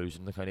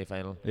 losing the county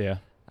final. Yeah.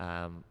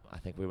 I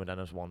think we went in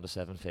as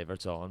 1-7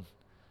 favourites on.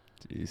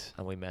 Jeez.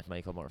 And we met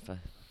Michael Murphy.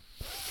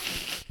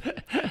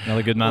 Not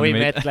a good man we to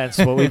meet. met Glenn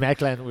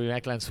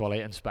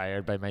Swilly,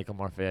 inspired by Michael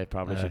Murphy, I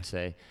probably should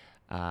say.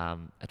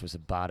 It was a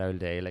bad old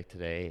day like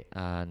today,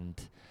 and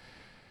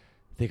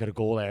they got a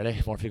goal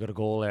early. Murphy got a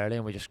goal early,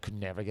 and we just could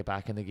never get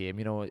back in the game.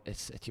 You know,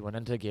 you went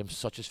into a game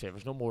such as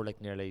favourites, no more like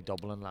nearly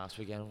Dublin last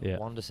weekend.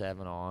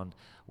 1-7 on.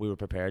 We were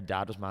prepared.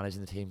 Dad was managing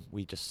the team.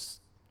 We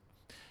just,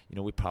 you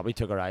know, we probably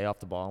took our eye off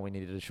the ball, and we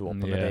needed to show up on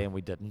the day, and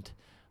we didn't.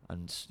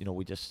 And you know,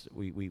 we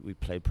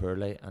played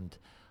poorly, and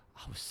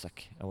I was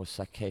sick.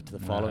 Hey, to the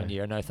following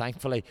year. Now,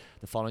 thankfully,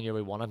 the following year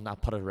we won it, and I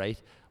put it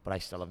right. But I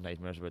still have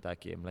nightmares about that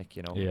game. Like,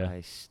 you know,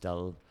 I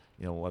still,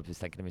 you know, I was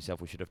thinking to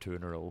myself, we should have 2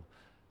 in a row,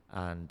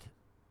 and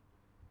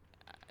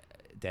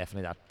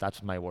definitely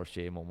that's my worst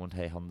GAA moment.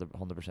 Hey,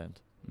 100%.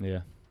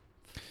 Yeah.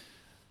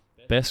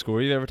 Best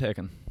score you've ever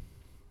taken?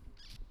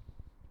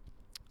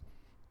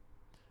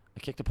 I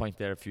kicked a point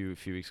there a few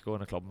weeks ago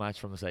in a club match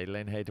from the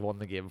sideline. Hey, they won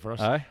the game for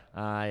us. Aye.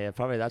 Yeah,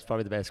 that's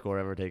probably the best score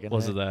ever taken.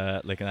 Was it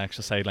like an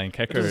actual sideline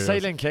kick? It was a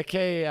sideline kick,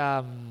 hey,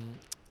 and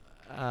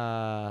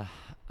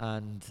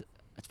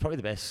it's probably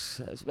the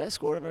best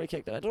score I've ever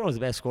kicked. I don't know if it's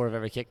the best score I've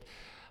ever kicked,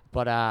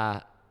 but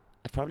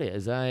it probably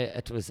is.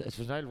 It was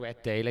an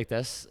wet day like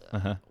this.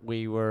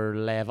 We were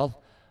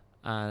level,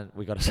 and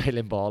we got a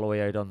sideline ball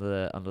away out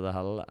under the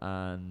hill,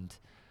 and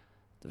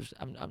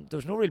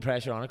there's no real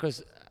pressure on it,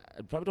 because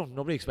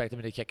nobody expected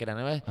me to kick it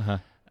anyway.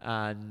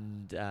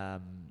 And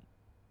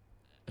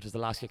it was the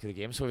last kick of the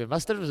game, so if we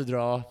missed it, it was a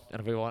draw,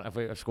 and if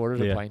we scored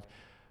it, it was a point.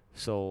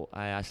 So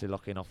I actually,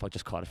 lucky enough, I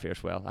just caught it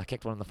fierce well. I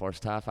kicked one in the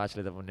first half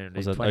actually that went nearly.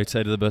 Was it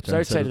outside of the boot?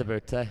 Outside of the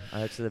boot,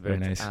 outside of the boot. Very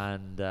nice.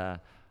 And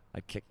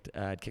I'd kicked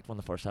one in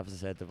the first half, as I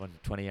said, that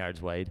went 20 yards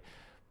wide.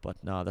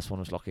 But no, this one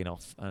was lucky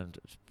enough, and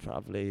it was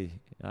probably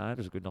it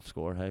was a good enough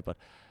score. Hey, but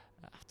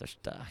there's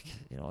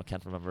you know, I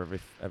can't remember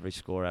every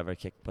score I ever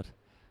kicked, but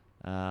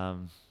the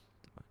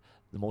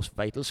most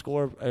vital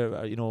score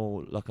you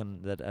know,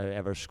 looking that I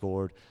ever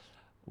scored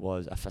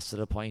was a fist at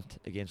a point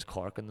against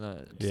Cork in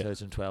the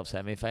 2012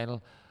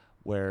 semi-final,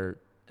 where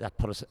that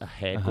put us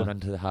ahead going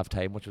into the half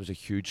time, which was a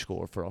huge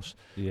score for us.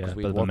 Yeah,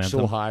 we worked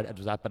so hard. It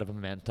was that bit of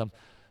momentum.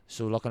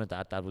 So looking at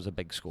that was a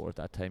big score at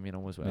that time, you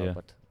know, as well. Yeah.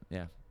 But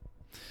yeah.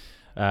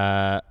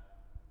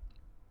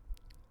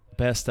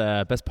 Best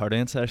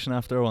partying session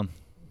after one?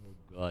 Oh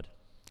God,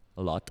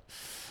 a lot.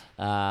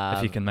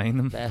 If you can mind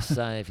them. Best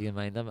if you can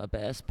mind them. A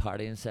best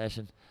partying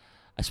session.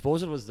 I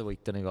suppose it was the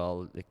week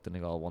Donegal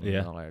won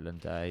in All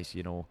Ireland.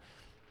 You know,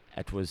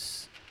 it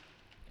was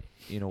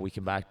you know, we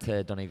came back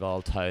to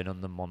Donegal town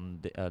on the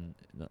Monday.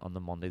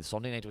 The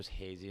Sunday night was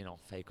hazy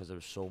enough because there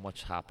was so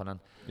much happening.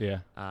 Yeah.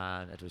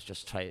 And it was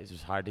just it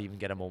was hard to even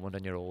get a moment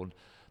on your own.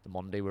 The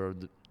Monday we were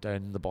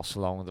down the bus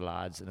along with the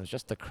lads, and it was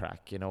just the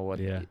crack, you know.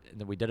 And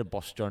we did a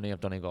bus journey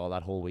of Donegal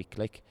that whole week,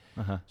 like.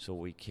 So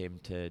we came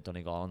to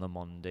Donegal on the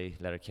Monday,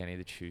 Letterkenny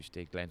the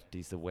Tuesday,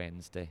 Glenties the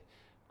Wednesday,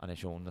 and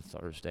Ishone the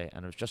Thursday.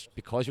 And it was just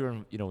because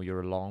you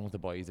were along with the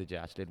boys that you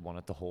actually had won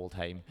it the whole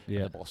time on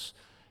the bus.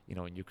 You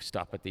know, and you could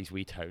stop at these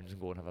wee towns and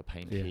go and have a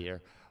pint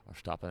here, or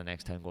stop at the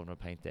next town and go and have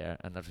a pint there.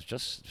 And it was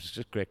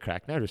just great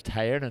crack. Now it was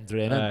tiring and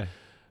draining.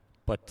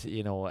 But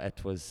you know,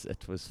 it was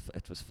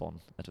fun.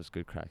 It was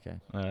good crack.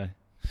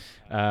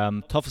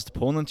 Toughest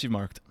opponent you've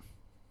marked?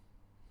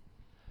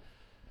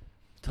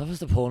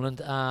 Toughest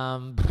opponent.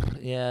 I've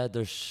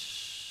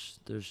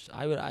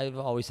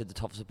always said the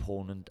toughest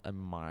opponent I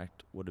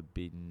marked would have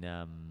been.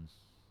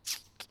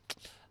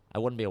 I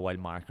wouldn't be a wild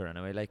marker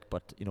anyway, like,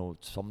 but you know,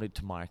 somebody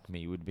to mark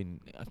me would have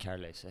been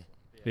Carlesi.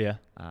 Yeah.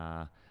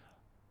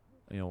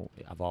 You know,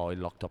 I've always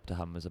looked up to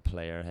him as a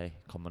player. Hey,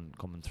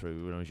 coming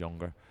through when I was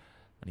younger.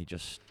 And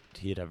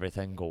he had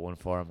everything going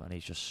for him, and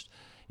he's just,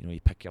 you know, he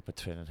pick you up at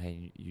training.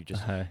 Hey, you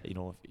just, you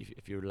know,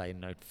 if you're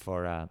lining out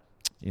for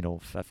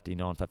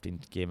 15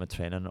 game of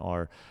training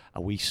or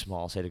a wee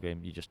small side of game,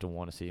 you just don't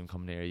want to see him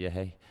come near you.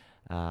 Hey,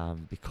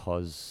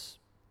 because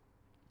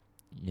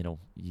you know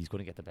he's going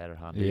to get the better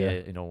hand.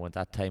 You know, at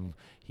that time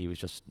he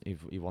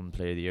won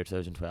Player of the Year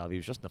 2012. He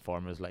was just in the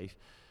form of his life.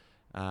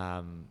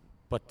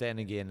 But then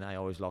again, I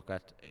always look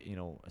at, you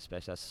know,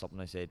 especially that's something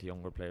I say to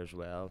younger players as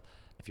well.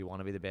 If you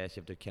want to be the best,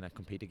 you have to kind of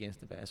compete against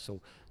the best.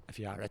 So if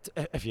you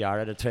are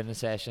at a training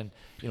session,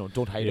 you know,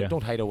 don't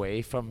hide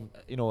away from,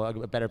 you know,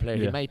 a better player.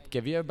 He might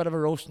give you a bit of a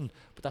roasting,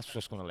 but that's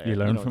just going to learn. You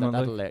learn from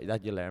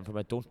that you learn from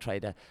it. Don't try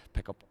to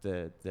pick up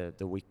the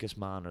weakest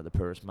man or the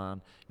poorest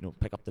man. You know,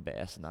 pick up the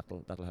best, and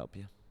that'll help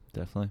you.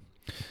 Definitely.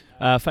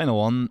 Final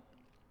one.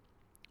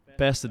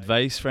 Best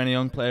advice for any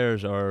young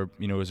players, or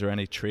you know, is there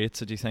any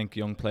traits that you think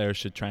young players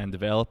should try and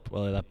develop,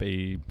 whether that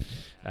be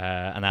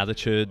an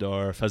attitude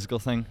or a physical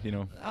thing? You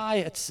know,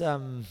 it's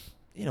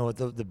you know,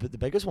 the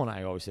biggest one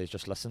I always say is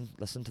just listen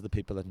to the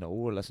people that know,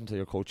 or listen to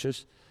your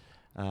coaches.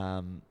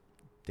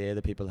 They're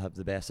the people that have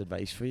the best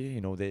advice for you.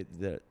 You know,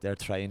 they're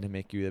trying to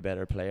make you a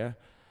better player.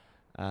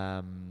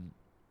 You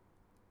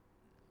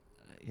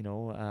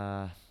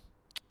know,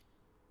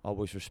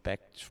 always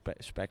respect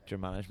your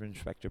management,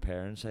 respect your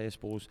parents. I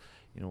suppose,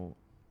 you know,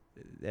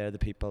 they're the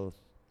people.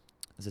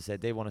 As I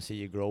said, they want to see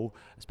you grow,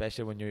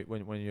 especially when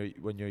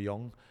you're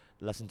young.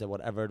 Listen to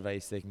whatever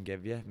advice they can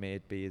give you. May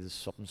it be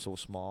something so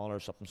small or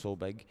something so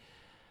big.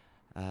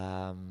 You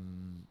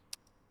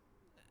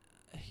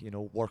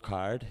know, work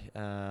hard.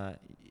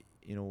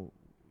 You know,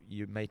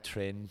 you might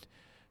train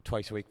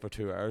twice a week for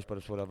 2 hours, but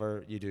it's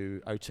whatever you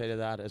do outside of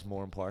that is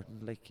more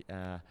important. Like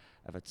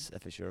if it's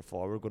your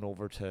forward going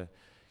over to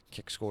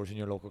kick scores in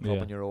your local club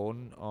on your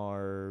own,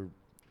 or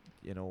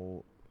you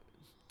know,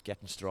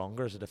 getting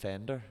stronger as a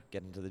defender,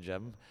 getting to the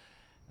gym.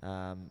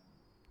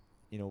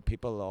 You know,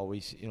 people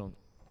always, you know,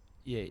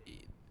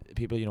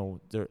 people, you know,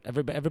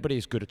 everybody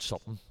is good at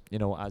something, you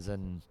know, as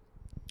in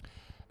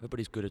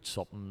everybody's good at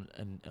something,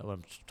 and when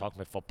I'm talking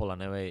about football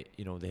anyway,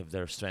 you know, they have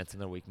their strength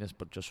and their weakness,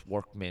 but just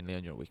work mainly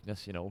on your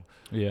weakness, you know.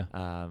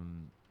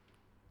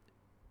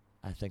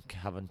 I think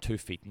having 2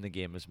 feet in the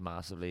game is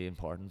massively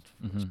important,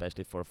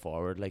 especially for a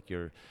forward. Like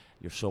you're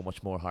so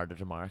much more harder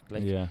to mark.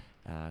 Like,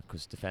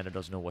 because defender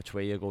doesn't know which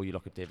way you go. You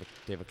look at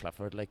David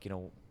Clifford. Like, you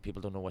know,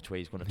 people don't know which way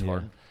he's going to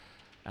turn.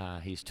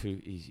 He's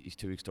two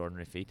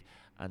extraordinary feet,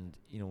 and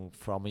you know,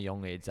 from a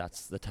young age,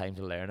 that's the time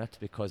to learn it,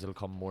 because it'll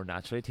come more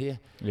naturally to you.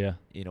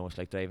 You know, it's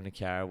like driving a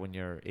car when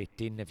you're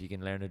 18. If you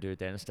can learn to do it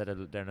then instead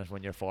of learning it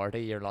when you're 40,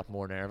 you're a lot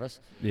more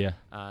nervous.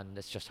 And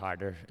it's just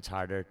harder. It's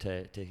harder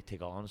to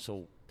take on.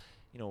 So,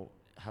 you know,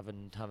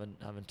 having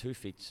 2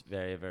 feet's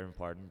very, very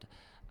important.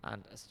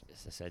 And as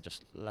I said,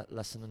 just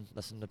listen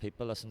to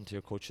people, listen to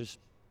your coaches,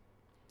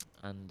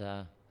 and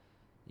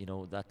you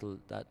know, that'll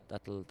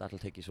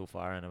take you so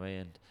far anyway.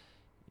 And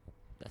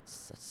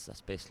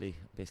that's basically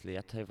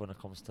it when it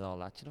comes to all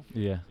that, you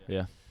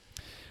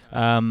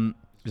know.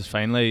 Just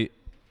finally,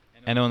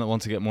 anyone that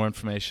wants to get more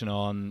information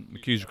on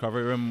McHugh's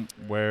Recovery Room,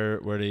 where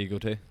do you go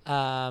to?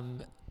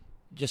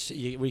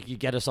 You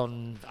get us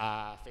on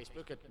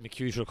Facebook at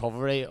McHugh's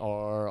Recovery,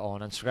 or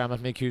on Instagram at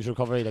McHugh's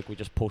Recovery. Like, we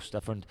just post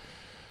different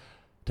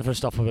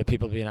stuff about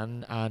people being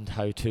in, and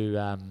how to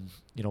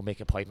you know, make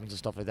appointments and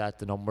stuff like that.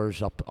 The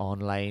number's up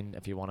online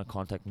if you want to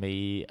contact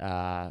me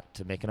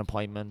to make an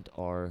appointment,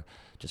 or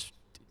just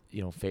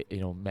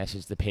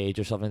message the page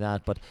or something like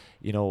that. But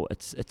you know,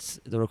 it's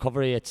the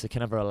recovery. It's a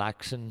kind of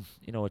relaxing.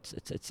 You know,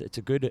 it's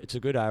a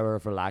good hour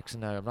of relaxing.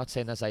 Now, I'm not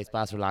saying this ice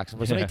bath's relaxing,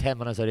 but it's only 10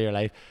 minutes out of your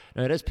life.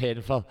 Now, it is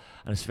painful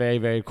and it's very,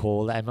 very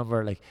cold. I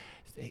remember, like,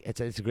 it's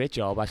a great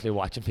job actually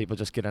watching people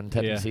just get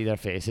into it and see their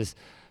faces.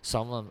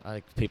 Some of them,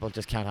 like, people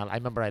just can't handle. I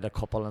remember I had a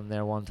couple in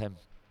there one time.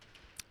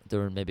 They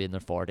were maybe in their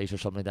 40s or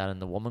something like that,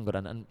 and the woman got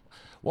in, and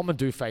women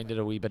do find it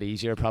a wee bit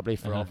easier, probably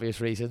for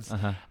obvious reasons,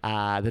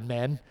 than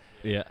men.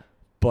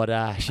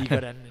 But she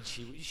got in and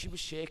she was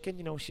shaking,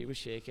 you know, she was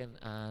shaking,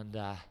 and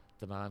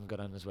the man got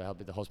in as well,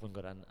 but the husband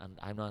got in, and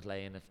I'm not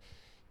lying, if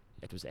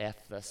it was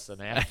F this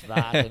and F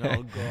that, and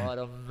oh God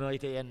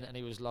almighty, and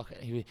he was looking,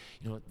 you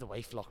know, the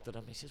wife looked at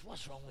him, he says,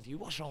 what's wrong with you,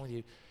 what's wrong with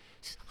you?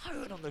 He says, how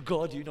under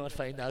God do you not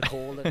find that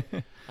cold?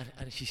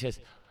 And she says,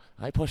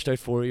 I pushed out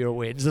 4 of your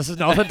wins. This is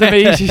nothing to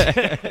me. She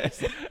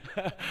says.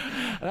 And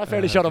that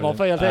fairly shut him up. I'll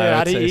tell you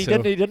that. He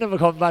didn't have a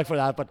comeback for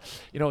that. But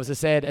you know, as I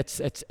said,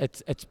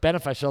 it's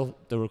beneficial.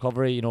 The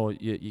recovery. You know,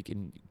 you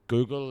can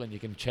Google and you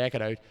can check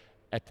it out.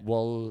 It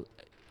will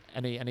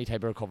any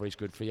type of recovery is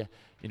good for you.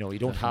 You know, you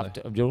don't have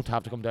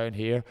to come down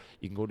here.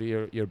 You can go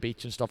to your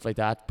beach and stuff like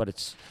that. But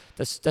it's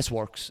this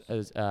works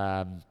as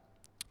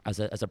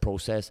a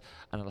process,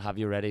 and it'll have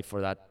you ready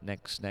for that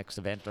next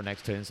event or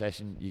next training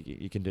session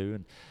you can do.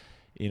 And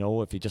you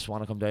know, if you just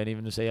want to come down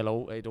even to say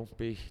hello, hey, don't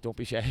be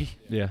shy.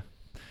 Yeah,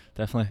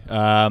 definitely.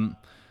 I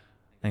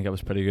think it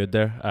was pretty good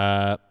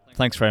there.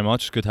 Thanks very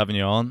much. Good having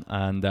you on,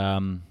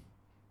 and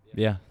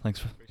yeah,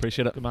 thanks.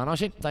 Appreciate it. Good man,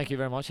 Oisín. Thank you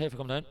very much. Hey, for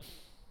coming down.